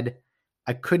my head.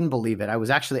 I couldn't believe it. I was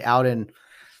actually out in,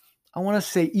 I want to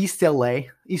say East LA,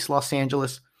 East Los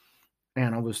Angeles.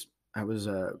 And I was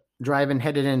driving,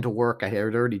 headed into work. I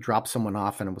had already dropped someone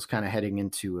off, and I was kind of heading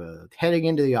into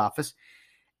the office.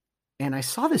 And I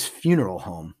saw this funeral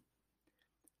home.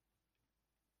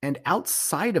 And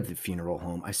outside of the funeral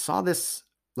home, I saw this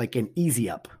like an easy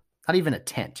up, not even a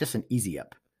tent, just an easy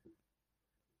up.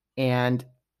 And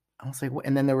I was like,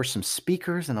 and then there were some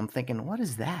speakers, and I'm thinking, what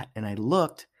is that? And I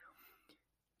looked,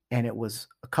 and it was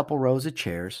a couple rows of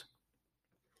chairs.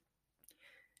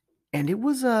 And it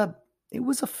was a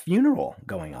funeral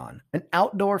going on, an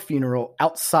outdoor funeral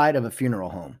outside of a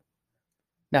funeral home.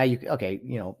 Now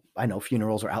I know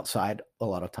funerals are outside a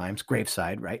lot of times,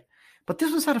 graveside, right? But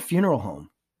this was at a funeral home.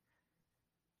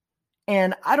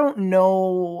 And I don't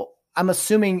know, I'm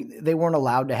assuming they weren't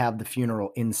allowed to have the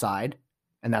funeral inside,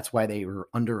 and that's why they were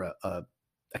under a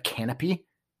canopy.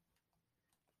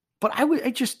 But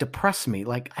it just depressed me.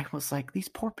 Like, I was like, these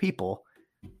poor people,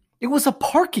 it was a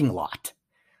parking lot.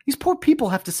 These poor people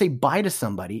have to say bye to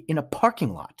somebody in a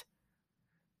parking lot.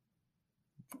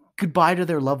 Goodbye to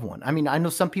their loved one. I mean, I know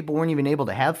some people weren't even able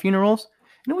to have funerals,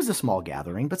 and it was a small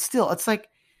gathering, but still, it's like,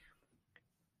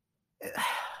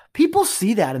 people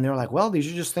see that and they're like, well, these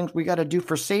are just things we got to do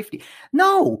for safety.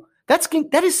 No,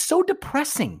 That is so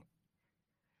depressing.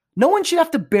 No one should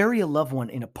have to bury a loved one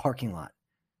in a parking lot.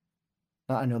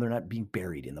 I know they're not being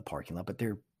buried in the parking lot, but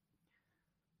they're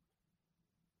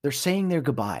saying their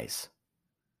goodbyes.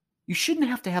 You shouldn't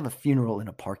have to have a funeral in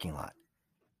a parking lot.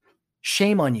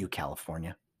 Shame on you,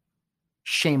 California.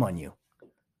 Shame on you.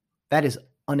 That is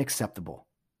unacceptable.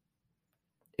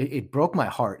 It broke my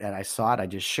heart, and I saw it. I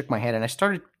just shook my head, and I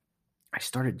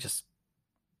actually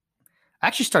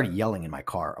started yelling in my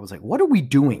car. I was like, what are we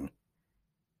doing?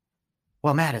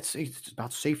 Well, Matt, it's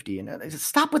about safety. And I said,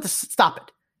 stop it.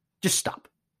 Just stop.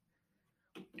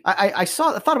 I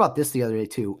thought about this the other day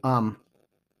too.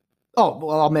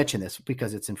 I'll mention this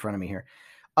because it's in front of me here.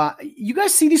 You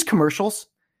guys see these commercials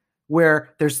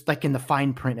where there's like in the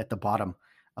fine print at the bottom,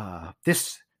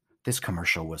 this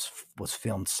commercial was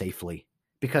filmed safely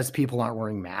because people aren't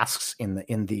wearing masks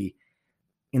in the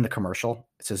commercial.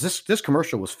 It says this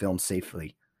commercial was filmed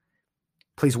safely.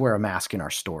 Please wear a mask in our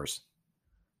stores.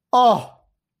 Oh,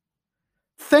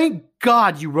 thank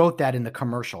God you wrote that in the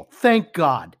commercial. Thank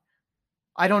God.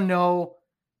 I don't know.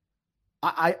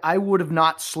 I would have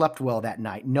not slept well that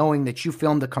night knowing that you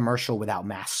filmed the commercial without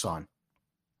masks on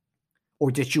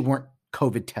or that you weren't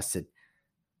COVID tested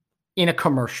in a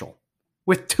commercial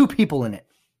with two people in it.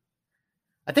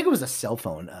 I think it was a cell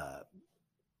phone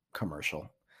commercial,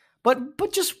 but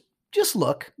just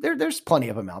look, there's plenty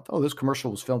of them out. Oh, this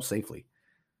commercial was filmed safely.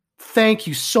 Thank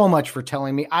you so much for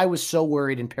telling me. I was so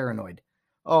worried and paranoid.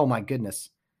 Oh my goodness.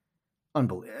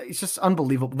 It's just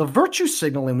unbelievable. The virtue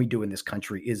signaling we do in this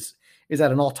country is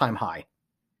at an all-time high.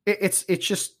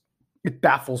 It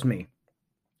baffles me.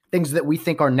 Things that we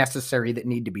think are necessary that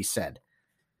need to be said.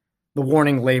 The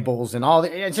warning labels and all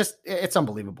that. It's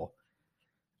unbelievable.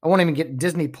 I won't even get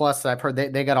Disney Plus. I've heard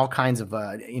they got all kinds of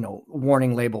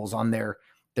warning labels on their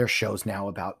shows now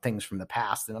about things from the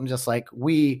past. And I'm just like,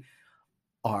 there's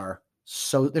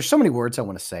so many words I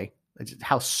want to say.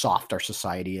 How soft our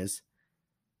society is.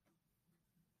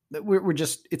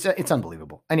 It's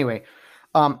unbelievable. Anyway,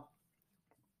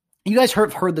 you guys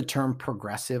have heard the term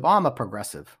progressive. Oh, I'm a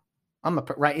progressive.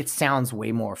 Right. It sounds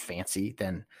way more fancy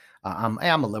than I'm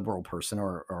a liberal person,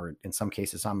 or in some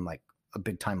cases, I'm like a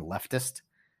big time leftist.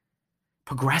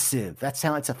 Progressive. It's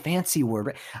a fancy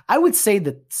word. I would say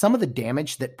that some of the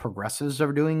damage that progressives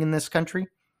are doing in this country,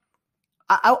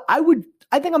 I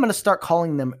think I'm going to start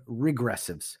calling them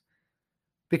regressives,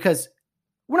 because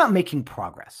we're not making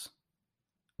progress.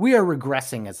 We are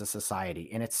regressing as a society,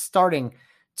 and it's starting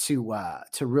to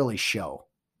really show.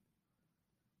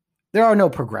 There are no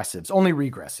progressives, only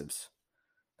regressives.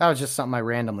 That was just something I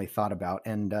randomly thought about,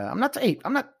 and I'm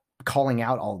not calling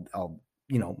out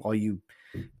all you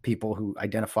people who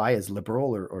identify as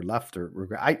liberal or left or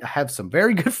regret. I have some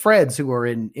very good friends who are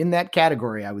in that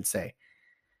category, I would say.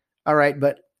 All right,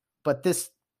 but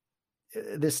this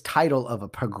title of a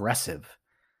progressive,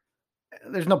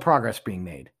 there's no progress being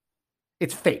made.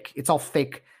 It's fake. It's all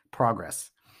fake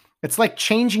progress. It's like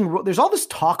changing. There's all this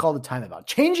talk all the time about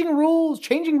changing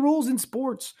rules in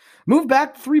sports. Move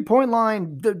back 3-point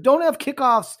line. Don't have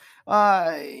kickoffs.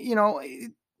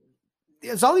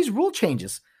 There's all these rule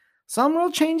changes. Some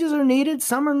rule changes are needed.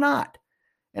 Some are not.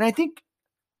 And I think,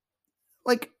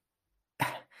 like,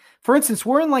 for instance,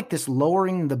 we're in like this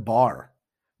lowering the bar,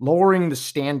 lowering the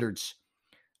standards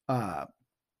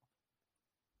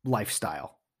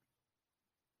lifestyle.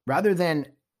 Rather than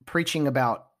preaching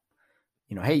about,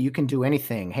 hey, you can do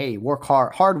anything. Hey, work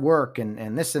hard work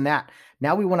and this and that.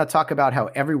 Now we want to talk about how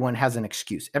everyone has an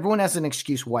excuse. Everyone has an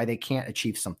excuse why they can't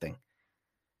achieve something.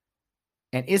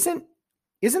 And isn't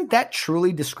that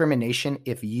truly discrimination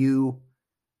if you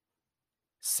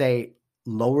say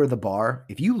lower the bar?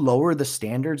 If you lower the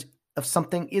standards of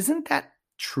something, isn't that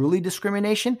truly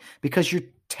discrimination? Because you're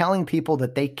telling people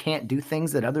that they can't do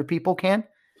things that other people can?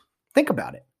 Think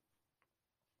about it.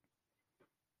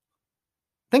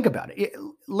 Think about it.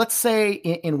 Let's say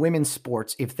in women's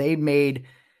sports, if they made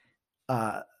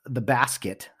the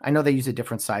basket, I know they use a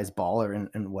different size ball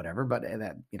and whatever, but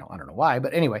that, I don't know why.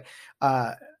 But anyway,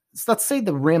 so let's say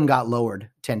the rim got lowered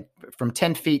from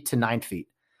 10 feet to 9 feet.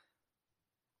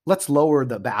 Let's lower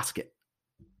the basket.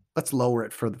 Let's lower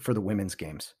it for the women's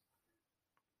games.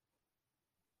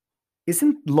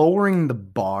 Isn't lowering the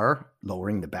bar,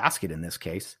 lowering the basket in this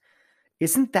case,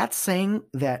 isn't that saying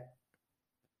that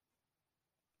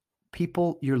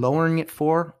people you're lowering it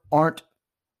for aren't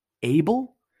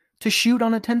able to shoot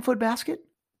on a 10-foot basket?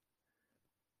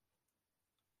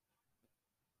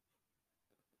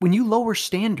 When you lower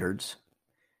standards,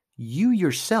 you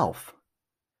yourself,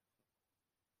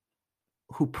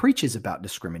 who preaches about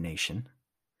discrimination,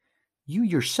 you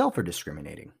yourself are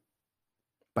discriminating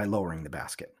by lowering the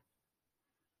basket.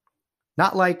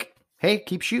 Not like, hey,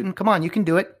 keep shooting. Come on, you can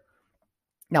do it.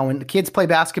 Now, when the kids play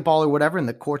basketball or whatever in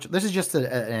the court, this is just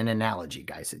an analogy,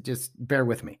 guys. Just bear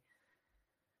with me.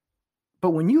 But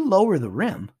when you lower the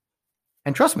rim,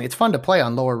 and trust me, it's fun to play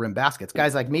on lower rim baskets.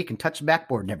 Guys like me can touch the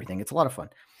backboard and everything. It's a lot of fun.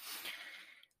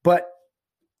 But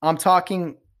I'm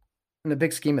talking in the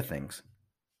big scheme of things.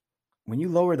 When you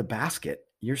lower the basket,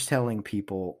 you're telling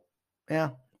people,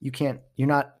 yeah, you're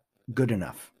not good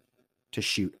enough to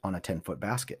shoot on a 10-foot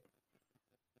basket.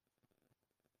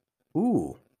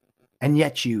 Ooh. And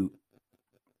yet you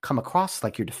come across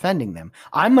like you're defending them.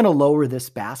 I'm going to lower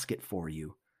this basket for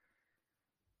you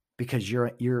because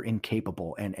you're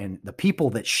incapable. And the people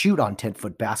that shoot on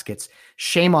 10-foot baskets,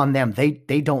 shame on them.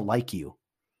 They don't like you.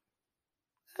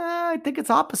 I think it's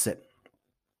opposite.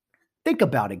 Think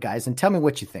about it, guys, and tell me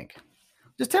what you think.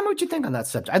 Just tell me what you think on that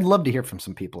subject. I'd love to hear from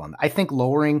some people on that. I think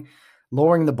lowering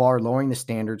the bar, lowering the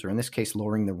standards, or in this case,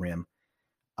 lowering the rim,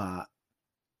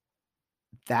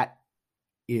 that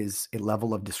is a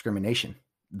level of discrimination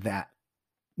that,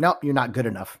 no, you're not good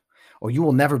enough, or you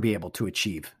will never be able to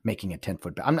achieve making a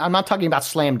 10-foot. I'm not talking about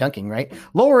slam dunking, right?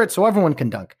 Lower it so everyone can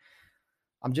dunk.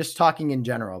 I'm just talking in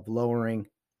general of lowering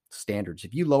standards.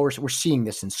 If you lower, we're seeing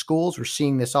this in schools, we're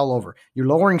seeing this all over. You're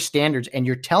lowering standards and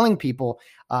you're telling people,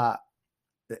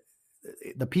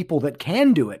 the people that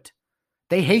can do it,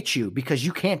 they hate you because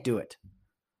you can't do it.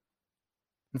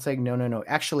 It's like, no.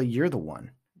 Actually, you're the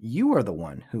one. You are the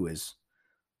one who is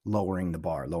lowering the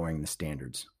bar, lowering the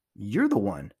standards. You're the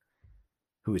one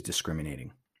who is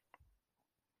discriminating.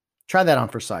 Try that on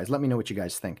for size. Let me know what you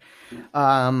guys think.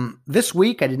 This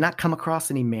week, I did not come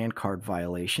across any man card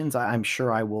violations. I'm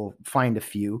sure I will find a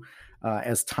few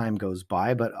as time goes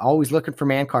by, but always looking for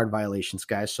man card violations,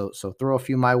 guys. So throw a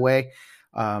few my way.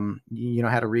 You know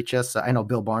how to reach us. I know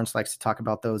Bill Barnes likes to talk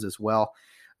about those as well.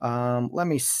 Let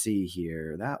me see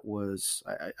here. That was,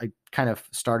 I kind of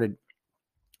started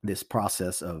this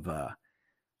process of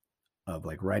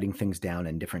like writing things down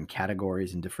in different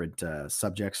categories and different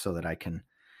subjects so that I can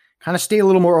kind of stay a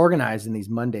little more organized in these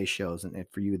Monday shows. And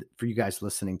for you guys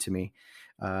listening to me,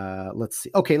 let's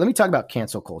see. Okay. Let me talk about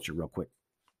cancel culture real quick.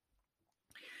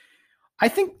 I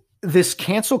think this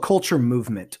cancel culture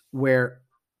movement where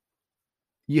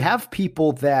you have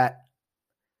people that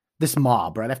this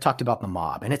mob, right? I've talked about the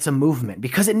mob, and it's a movement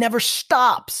because it never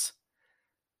stops.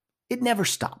 It never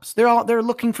stops. They're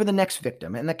looking for the next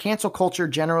victim, and the cancel culture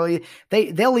generally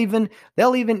they'll even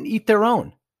eat their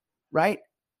own, right?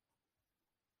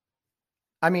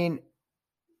 I mean,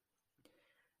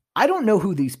 I don't know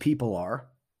who these people are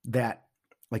that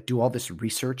like do all this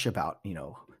research about,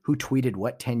 who tweeted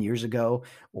what 10 years ago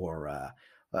or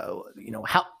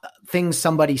how things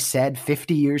somebody said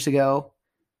 50 years ago.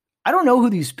 I don't know who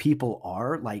these people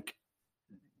are. Like,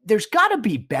 there's got to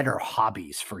be better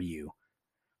hobbies for you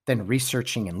than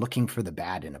researching and looking for the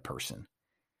bad in a person.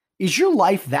 Is your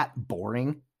life that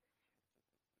boring?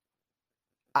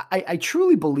 I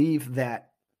truly believe that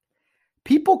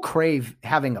people crave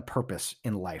having a purpose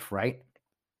in life, right?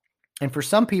 And for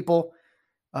some people,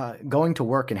 going to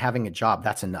work and having a job,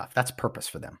 that's enough. That's purpose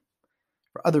for them.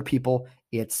 For other people,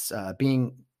 it's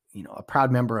being, a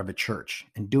proud member of a church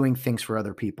and doing things for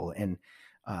other people and,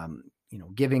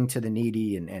 giving to the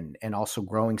needy and also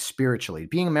growing spiritually,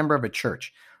 being a member of a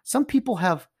church. Some people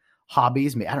have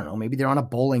hobbies. I don't know, maybe they're on a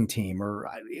bowling team or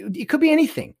it could be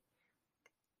anything.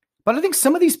 But I think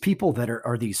some of these people that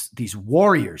are these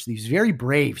warriors, these very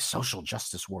brave social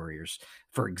justice warriors,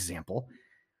 for example,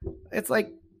 it's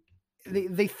like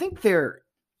they think they're,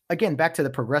 again, back to the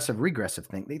progressive regressive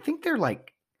thing. They think they're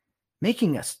like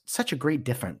making such a great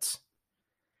difference.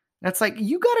 And it's like,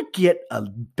 you got to get a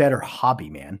better hobby,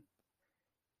 man.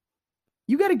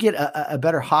 You got to get a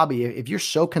better hobby if you're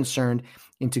so concerned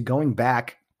into going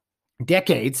back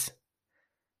decades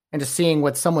and to seeing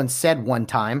what someone said one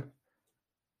time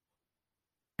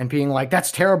and being like,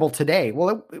 that's terrible today.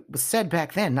 Well, it was said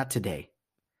back then, not today.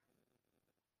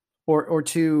 Or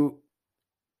to,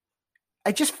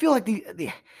 I just feel like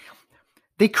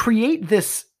they create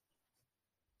this.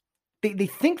 They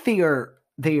think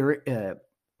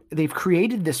they've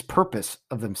created this purpose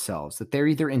of themselves that they're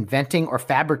either inventing or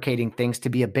fabricating things to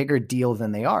be a bigger deal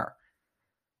than they are.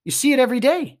 You see it every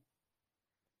day.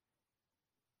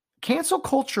 Cancel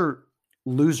culture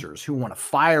losers who want to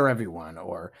fire everyone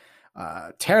or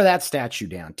tear that statue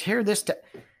down, tear this.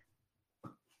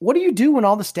 What do you do when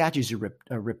all the statues are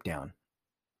ripped down?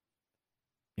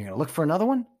 You're going to look for another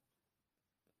one?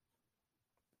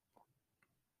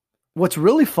 What's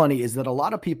really funny is that a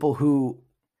lot of people who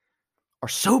are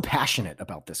so passionate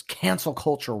about this cancel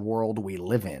culture world we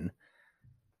live in,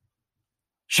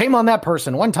 shame on that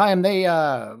person. One time they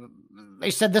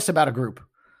they said this about a group.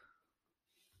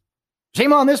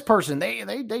 Shame on this person.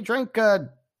 They drink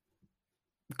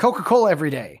Coca-Cola every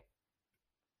day.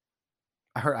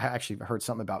 I actually heard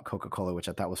something about Coca-Cola, which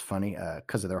I thought was funny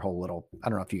because of their whole little, I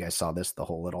don't know if you guys saw this, the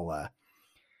whole little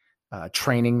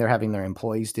training they're having their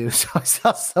employees do. So I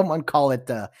saw someone call it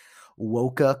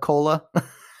Woca-Cola.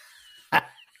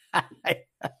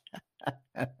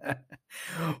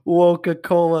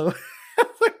 Woca-Cola.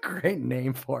 That's a great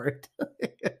name for it.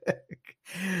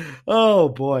 Oh,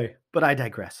 boy. But I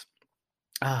digress.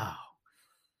 Oh,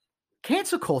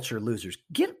 cancel culture losers.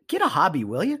 Get a hobby,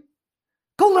 will you?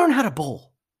 Go learn how to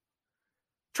bowl.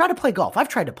 Try to play golf. I've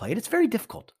tried to play it. It's very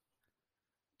difficult.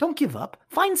 Don't give up.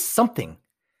 Find something.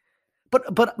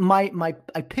 But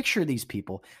I picture these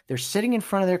people. They're sitting in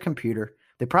front of their computer.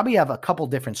 They probably have a couple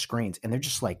different screens, and they're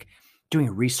just like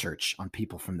doing research on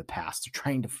people from the past. They're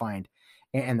trying to find,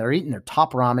 and they're eating their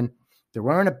top ramen. They're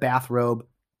wearing a bathrobe.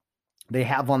 They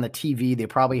have on the TV. They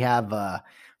probably have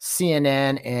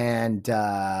CNN and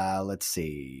let's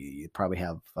see. You probably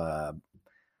have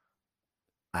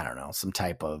I don't know, some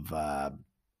type of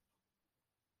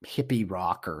hippie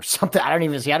rock or something. I don't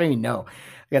even know.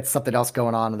 They got something else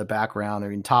going on in the background.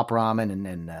 They're eating top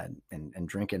ramen and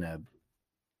drinking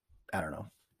I don't know.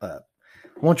 I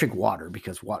won't drink water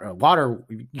because water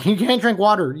you can't drink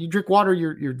water. You drink water,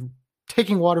 you're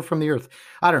taking water from the earth.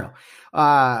 I don't know.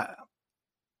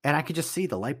 And I could just see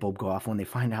the light bulb go off when they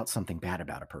find out something bad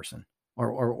about a person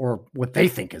or what they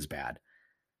think is bad.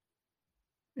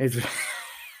 It's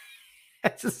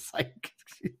just like,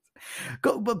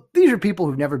 but these are people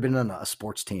who've never been on a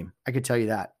sports team. I could tell you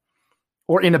that,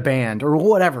 or in a band or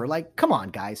whatever. Like, come on,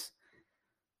 guys.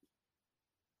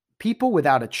 People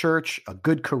without a church, a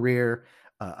good career,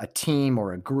 a team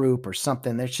or a group or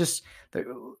something. That's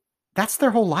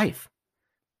their whole life.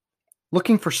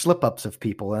 Looking for slip-ups of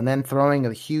people and then throwing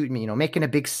a huge, making a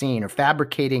big scene or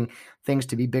fabricating things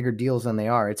to be bigger deals than they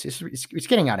are. It's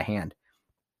getting out of hand.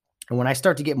 And when I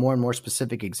start to get more and more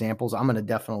specific examples, I'm going to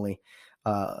definitely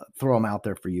throw them out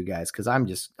there for you guys because I'm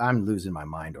losing my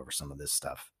mind over some of this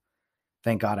stuff.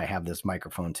 Thank God I have this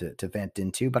microphone to vent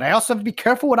into, but I also have to be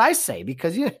careful what I say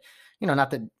because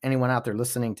not that anyone out there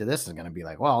listening to this is going to be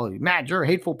like, well, Matt, you're a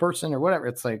hateful person or whatever.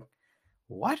 It's like,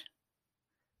 what?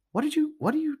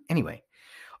 Anyway,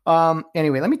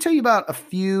 let me tell you about a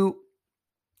few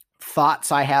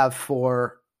thoughts I have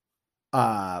for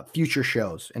future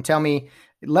shows and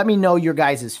let me know your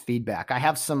guys' feedback. I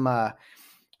have some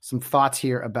thoughts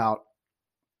here about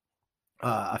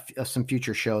some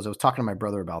future shows. I was talking to my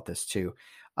brother about this too.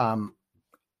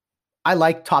 I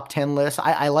like top 10 lists.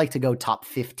 I like to go top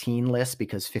 15 lists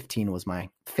because 15 was my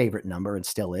favorite number and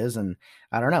still is. And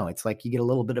I don't know, it's like you get a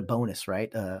little bit of bonus, right?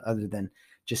 Other than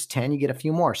just 10, you get a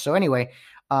few more. So anyway,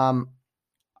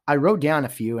 I wrote down a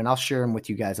few and I'll share them with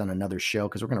you guys on another show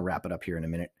because we're going to wrap it up here in a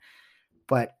minute.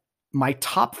 But my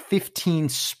top 15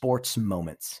 sports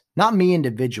moments, not me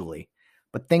individually,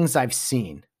 but things I've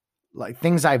seen, like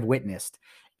things I've witnessed.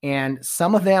 And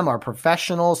some of them are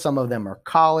professional. Some of them are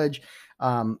college,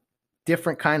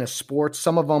 different kind of sports.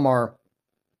 Some of them are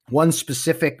one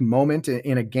specific moment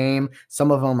in a game.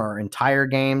 Some of them are entire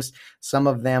games. Some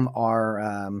of them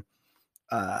are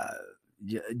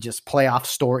just playoff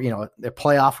story, their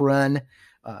playoff run,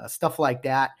 stuff like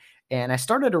that. And I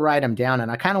started to write them down, and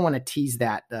I kind of want to tease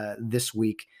that this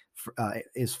week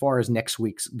as far as next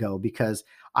week's go, because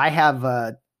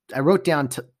I wrote down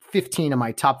 15 of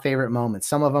my top favorite moments.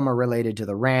 Some of them are related to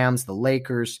the Rams, the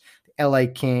Lakers, the LA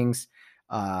Kings,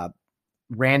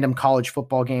 random college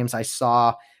football games I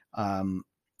saw,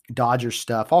 Dodger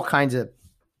stuff, all kinds of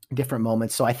different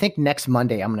moments. So I think next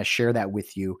Monday, I'm going to share that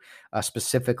with you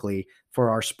specifically for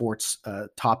our sports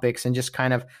topics and just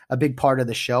kind of a big part of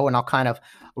the show. And I'll kind of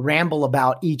ramble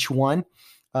about each one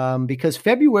because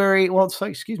February,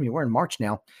 we're in March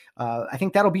now. I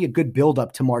think that'll be a good build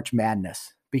up to March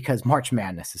Madness because March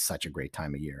Madness is such a great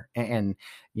time of year. And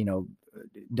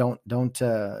don't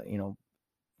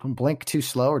blink too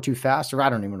slow or too fast, or I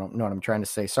don't even know what I'm trying to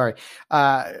say. Sorry.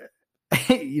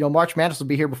 March Madness will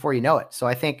be here before you know it. So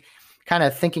I think kind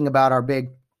of thinking about our big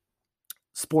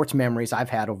sports memories I've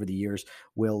had over the years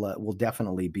will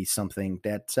definitely be something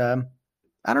that,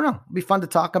 I don't know, it'll be fun to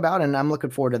talk about. And I'm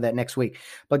looking forward to that next week.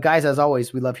 But guys, as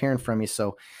always, we love hearing from you.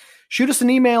 So shoot us an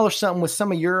email or something with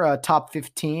some of your top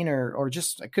 15 or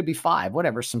just, it could be 5,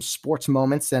 whatever, some sports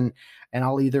moments. And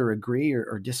I'll either agree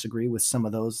or disagree with some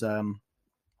of those as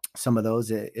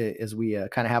we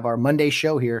kind of have our Monday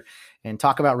show here and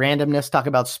talk about randomness, talk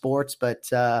about sports.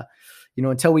 But,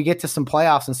 until we get to some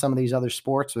playoffs in some of these other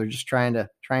sports, we're just trying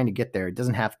to get there. It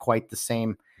doesn't have quite the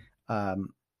same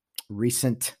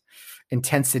recent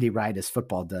intensity right as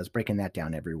football does, breaking that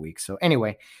down every week. So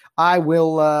anyway, I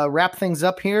will wrap things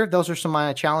up here. Those are some of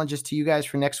my challenges to you guys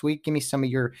for next week. Give me some of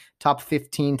your top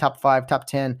 15, top 5, top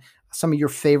 10, some of your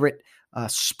favorite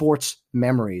sports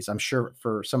memories. I'm sure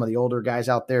for some of the older guys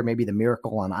out there, maybe the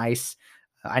Miracle on Ice.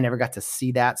 I never got to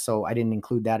see that, so I didn't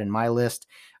include that in my list.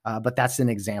 But that's an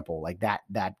example, like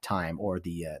that time, or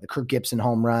the Kirk Gibson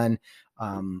home run,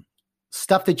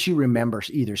 stuff that you remember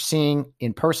either seeing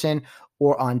in person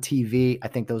or on TV. I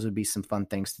think those would be some fun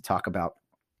things to talk about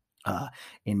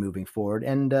in moving forward.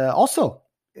 And also,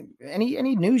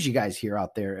 any news you guys hear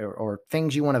out there, or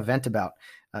things you want to vent about,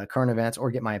 current events,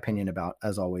 or get my opinion about,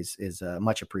 as always, is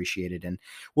much appreciated, and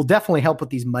will definitely help with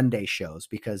these Monday shows,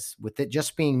 because with it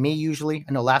just being me, usually,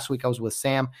 I know last week I was with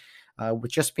Sam,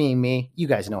 with just being me, you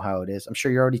guys know how it is. I'm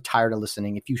sure you're already tired of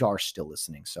listening if you are still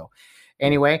listening. So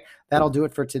anyway, that'll do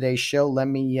it for today's show. Let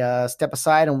me step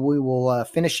aside, and we will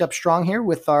finish up strong here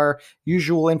with our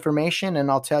usual information.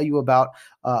 And I'll tell you about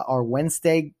our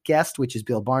Wednesday guest, which is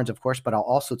Bill Barnes, of course, but I'll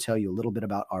also tell you a little bit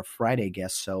about our Friday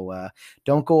guest. So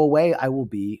don't go away. I will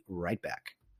be right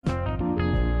back.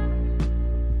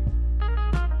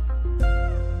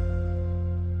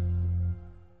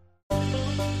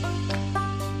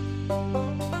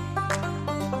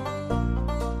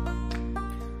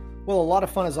 Well, a lot of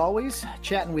fun as always,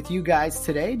 chatting with you guys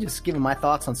today, just giving my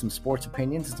thoughts on some sports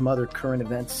opinions and some other current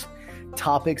events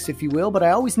topics, if you will. But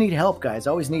I always need help, guys.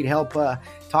 I always need help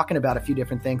talking about a few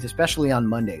different things, especially on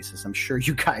Mondays, as I'm sure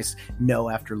you guys know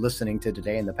after listening to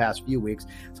today in the past few weeks.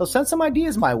 So send some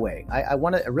ideas my way. I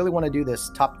really want to do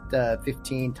this top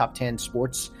 15, top 10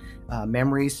 sports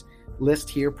memories list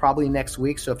here probably next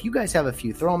week. So if you guys have a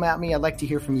few, throw them at me. I'd like to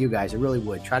hear from you guys. I really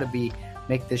would. Try to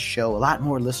make this show a lot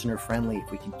more listener friendly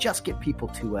if we can just get people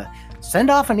to send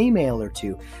off an email or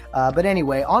two. But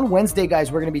anyway, on Wednesday,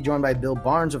 guys, we're going to be joined by Bill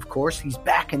Barnes, of course. He's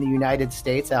back in the United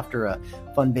States after a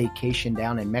fun vacation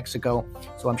down in Mexico.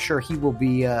 So I'm sure he will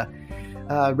be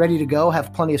ready to go,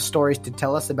 have plenty of stories to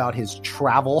tell us about his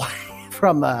travel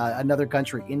from another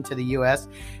country into the U.S.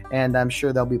 And I'm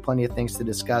sure there'll be plenty of things to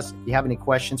discuss. If you have any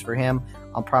questions for him,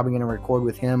 I'm probably going to record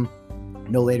with him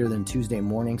no later than Tuesday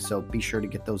morning, so be sure to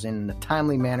get those in a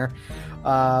timely manner.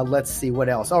 Let's see what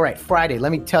else. All right, Friday.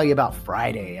 Let me tell you about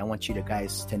Friday. I want you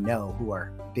guys to know who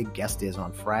our big guest is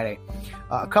on Friday.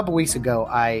 A couple weeks ago,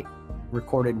 I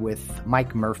recorded with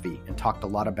Mike Murphy and talked a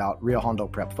lot about Rio Hondo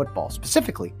Prep football,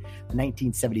 specifically the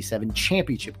 1977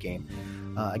 championship game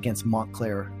against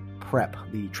Montclair Prep,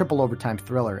 the triple overtime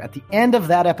thriller. At the end of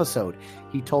that episode,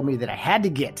 he told me that I had to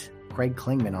get Craig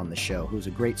Klingman on the show, who's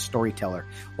a great storyteller.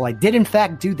 Well, I did in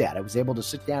fact do that. I was able to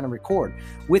sit down and record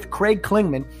with Craig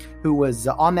Klingman, who was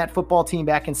on that football team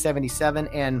back in 77,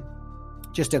 and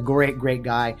just a great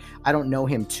guy. I don't know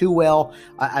him too well.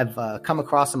 I've come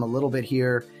across him a little bit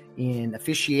here in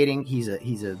officiating. He's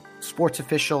a sports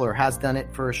official, or has done it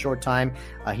for a short time.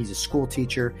 He's a school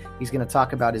teacher. He's going to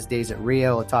talk about his days at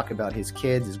Rio. He'll talk about his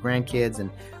kids, his grandkids, and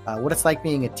what it's like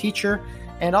being a teacher.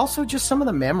 And also just some of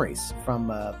the memories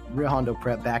from Rio Hondo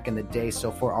Prep back in the day.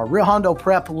 So for our Rio Hondo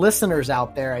Prep listeners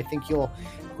out there, I think you'll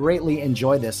greatly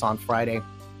enjoy this on Friday,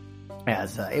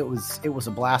 as it was a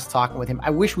blast talking with him.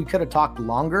 I wish we could have talked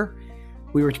longer.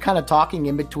 We were kind of talking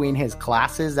in between his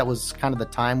classes. That was kind of the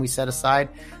time we set aside.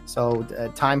 So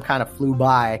time kind of flew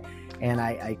by, and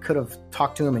I could have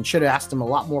talked to him and should have asked him a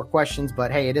lot more questions.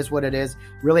 But hey, it is what it is.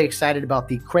 Really excited about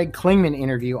the Craig Klingman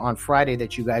interview on Friday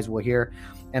that you guys will hear.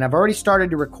 And I've already started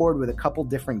to record with a couple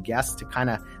different guests to kind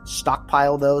of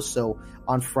stockpile those. So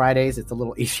on Fridays, it's a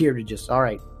little easier to just, all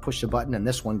right, push the button and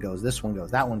this one goes,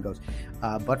 that one goes.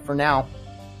 But for now,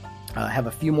 have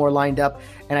a few more lined up.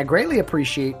 And I greatly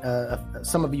appreciate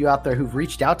some of you out there who've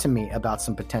reached out to me about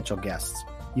some potential guests.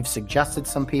 You've suggested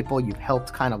some people. You've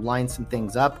helped kind of line some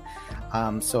things up.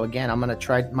 So again, I'm going to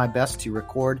try my best to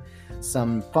record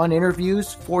some fun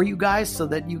interviews for you guys so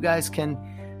that you guys can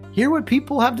hear what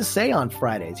people have to say on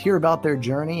Fridays, hear about their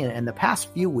journey. And the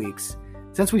past few weeks,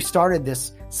 since we started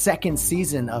this second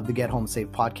season of the Get Home Safe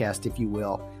podcast, if you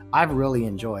will, I've really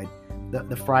enjoyed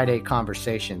the Friday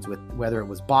conversations, with whether it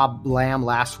was Bob Lamb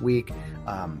last week,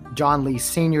 John Lee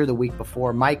Sr. the week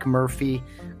before, Mike Murphy,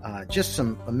 just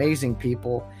some amazing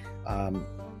people,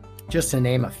 just to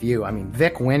name a few. I mean,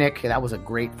 Vic Winnick, that was a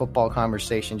great football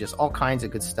conversation, just all kinds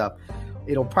of good stuff.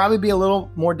 It'll probably be a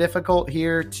little more difficult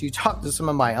here to talk to some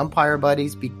of my umpire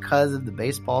buddies because of the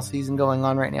baseball season going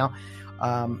on right now.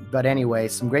 But anyway,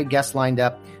 some great guests lined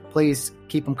up. Please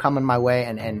keep them coming my way,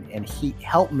 and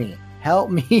help me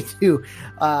to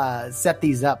set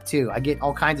these up too. I get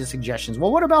all kinds of suggestions.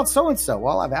 Well, what about so-and-so?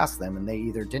 Well, I've asked them and they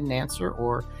either didn't answer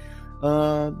or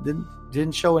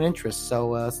didn't show an interest.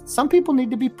 So some people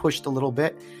need to be pushed a little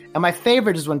bit. And my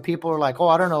favorite is when people are like, oh,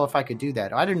 I don't know if I could do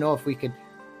that. Or, I didn't know if we could,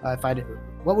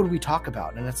 what would we talk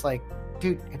about? And it's like,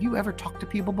 dude, have you ever talked to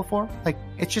people before? Like,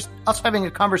 it's just us having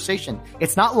a conversation.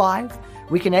 It's not live.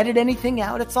 We can edit anything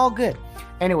out. It's all good.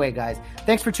 Anyway, guys,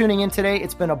 thanks for tuning in today.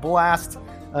 It's been a blast.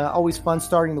 Always fun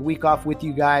starting the week off with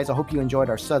you guys. I hope you enjoyed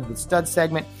our Stud with Stud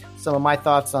segment. Some of my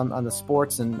thoughts on the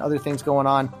sports and other things going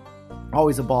on.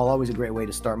 Always a ball, always a great way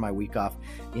to start my week off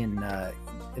in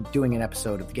doing an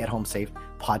episode of the Get Home Safe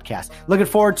podcast. Looking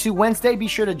forward to Wednesday. Be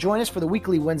sure to join us for the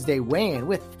weekly Wednesday weigh-in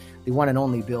with the one and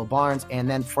only Bill Barnes. And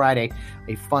then Friday,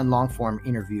 a fun long-form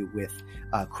interview with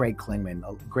Craig Klingman.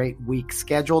 A great week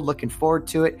scheduled. Looking forward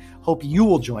to it. Hope you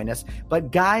will join us.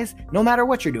 But guys, no matter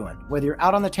what you're doing, whether you're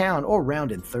out on the town or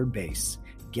rounding third base,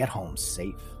 get home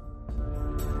safe.